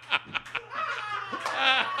it!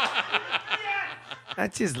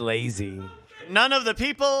 That's just lazy. None of the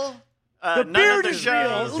people. The none beard of the is real. At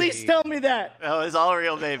shows. least tell me that. Oh, it's all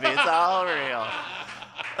real, baby. It's all real.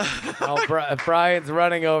 Oh, Brian's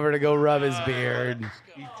running over to go rub his beard.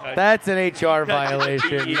 That's an HR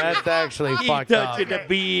violation. That's actually fucked up. I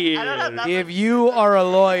don't have nothing. If you are a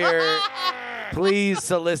lawyer, please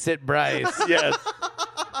solicit Bryce. Yes.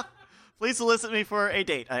 Please solicit me for a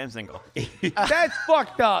date. I am single. That's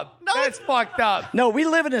fucked up. That's fucked up. No, we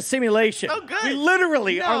live in a simulation. Oh, good. We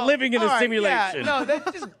literally are living in all a right, simulation. Yeah, no,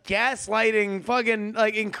 that's just gaslighting fucking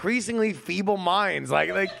like increasingly feeble minds. Like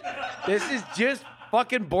this is just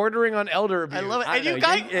fucking bordering on elder abuse. I love it. I And you know,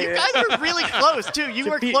 guys are really close too.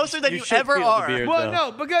 You are closer than you should ever feel the are. beard, Well,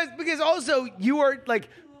 though. no, because also you are like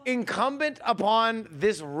incumbent upon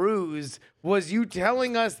this ruse was you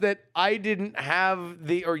telling us that I didn't have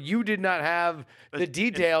or you did not have the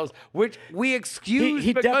details, which we excused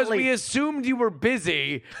He because definitely- we assumed you were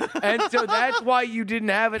busy, and so that's why you didn't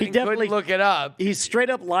have it He and couldn't definitely- look it up. He straight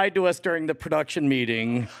up lied to us during the production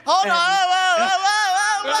meeting. Hold on.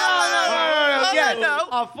 Whoa. Yes, No.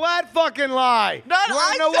 a flat fucking lie. No, You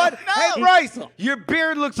wanna I know said what? no. Hey, Bryce, your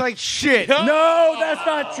beard looks like shit. No, that's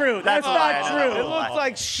not true. That's a lie. not It true. looks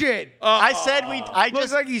like shit. I said we. I Looks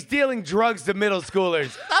just like he's dealing drugs to middle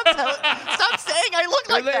schoolers. stop saying I look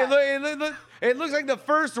like that. It looks like the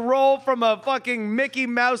first role from a fucking Mickey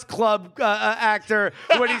Mouse Club actor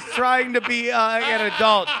when he's trying to be an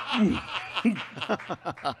adult.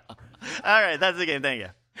 All right, that's the game. Thank you.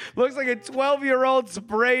 Looks like a 12-year-old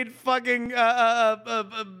sprayed fucking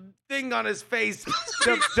thing on his face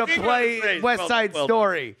to play West Side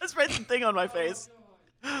Story. Let's write some thing on my face.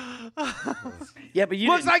 Yeah, but you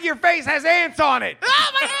Looks didn't, like your face has ants on it.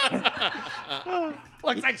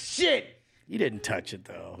 Looks like shit. you didn't touch it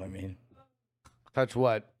though. I mean, Touch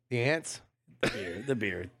what? The ants? the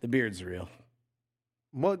beard's real.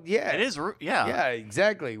 Well, yeah. It is. Yeah. Yeah,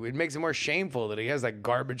 exactly. It makes it more shameful that he has that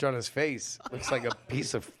garbage on his face. Looks like a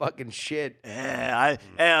piece of fucking shit. Yeah,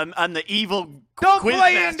 I'm the evil. Don't quiz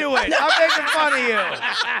play master. into it. I'm making fun of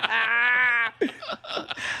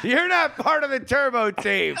you. You're not part of the Turbo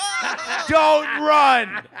team. Don't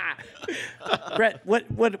run. Brett, what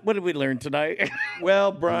did we learn tonight?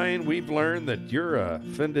 Well, Brian, we've learned that you're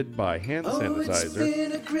offended by hand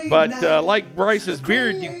sanitizer. But like Bryce's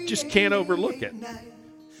beard, you just can't overlook it.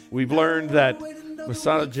 We've learned that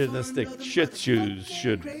misogynistic shit shoes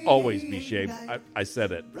should always be shaved. I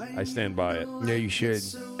said it. I stand by it. Yeah, you should.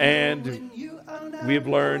 And we've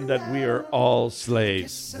learned that we are all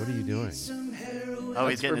slaves. What are you doing? Oh,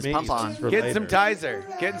 he's getting For his me. pump on. For Getting some later.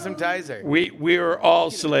 Tizer. Getting some Tizer. We are all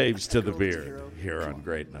slaves to the beard here on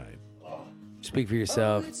Great Night. Speak for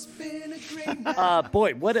yourself.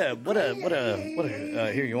 Boy, what a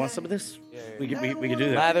here, you want some of this? We could do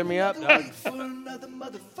that. Lather me up, dog.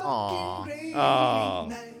 Aw. Oh,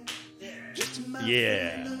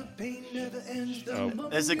 yeah. Oh,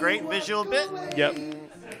 It's a great visual bit. yep.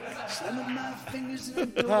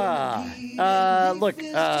 Look,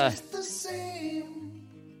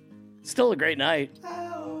 still a great night.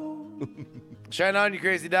 Shine on, you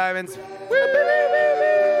crazy diamonds.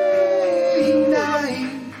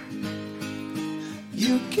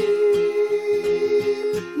 You keep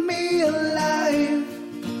me alive.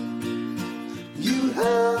 You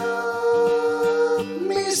help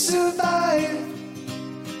me survive.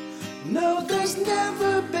 No, there's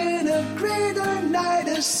never been a greater night,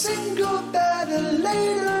 a single better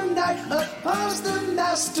later night, a pause the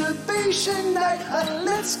masturbation night, a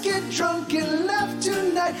let's get drunk and laugh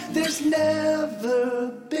tonight. There's never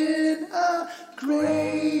been a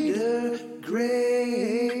greater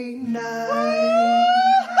great night.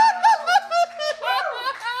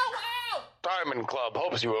 Diamond Club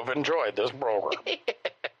hopes you have enjoyed this program.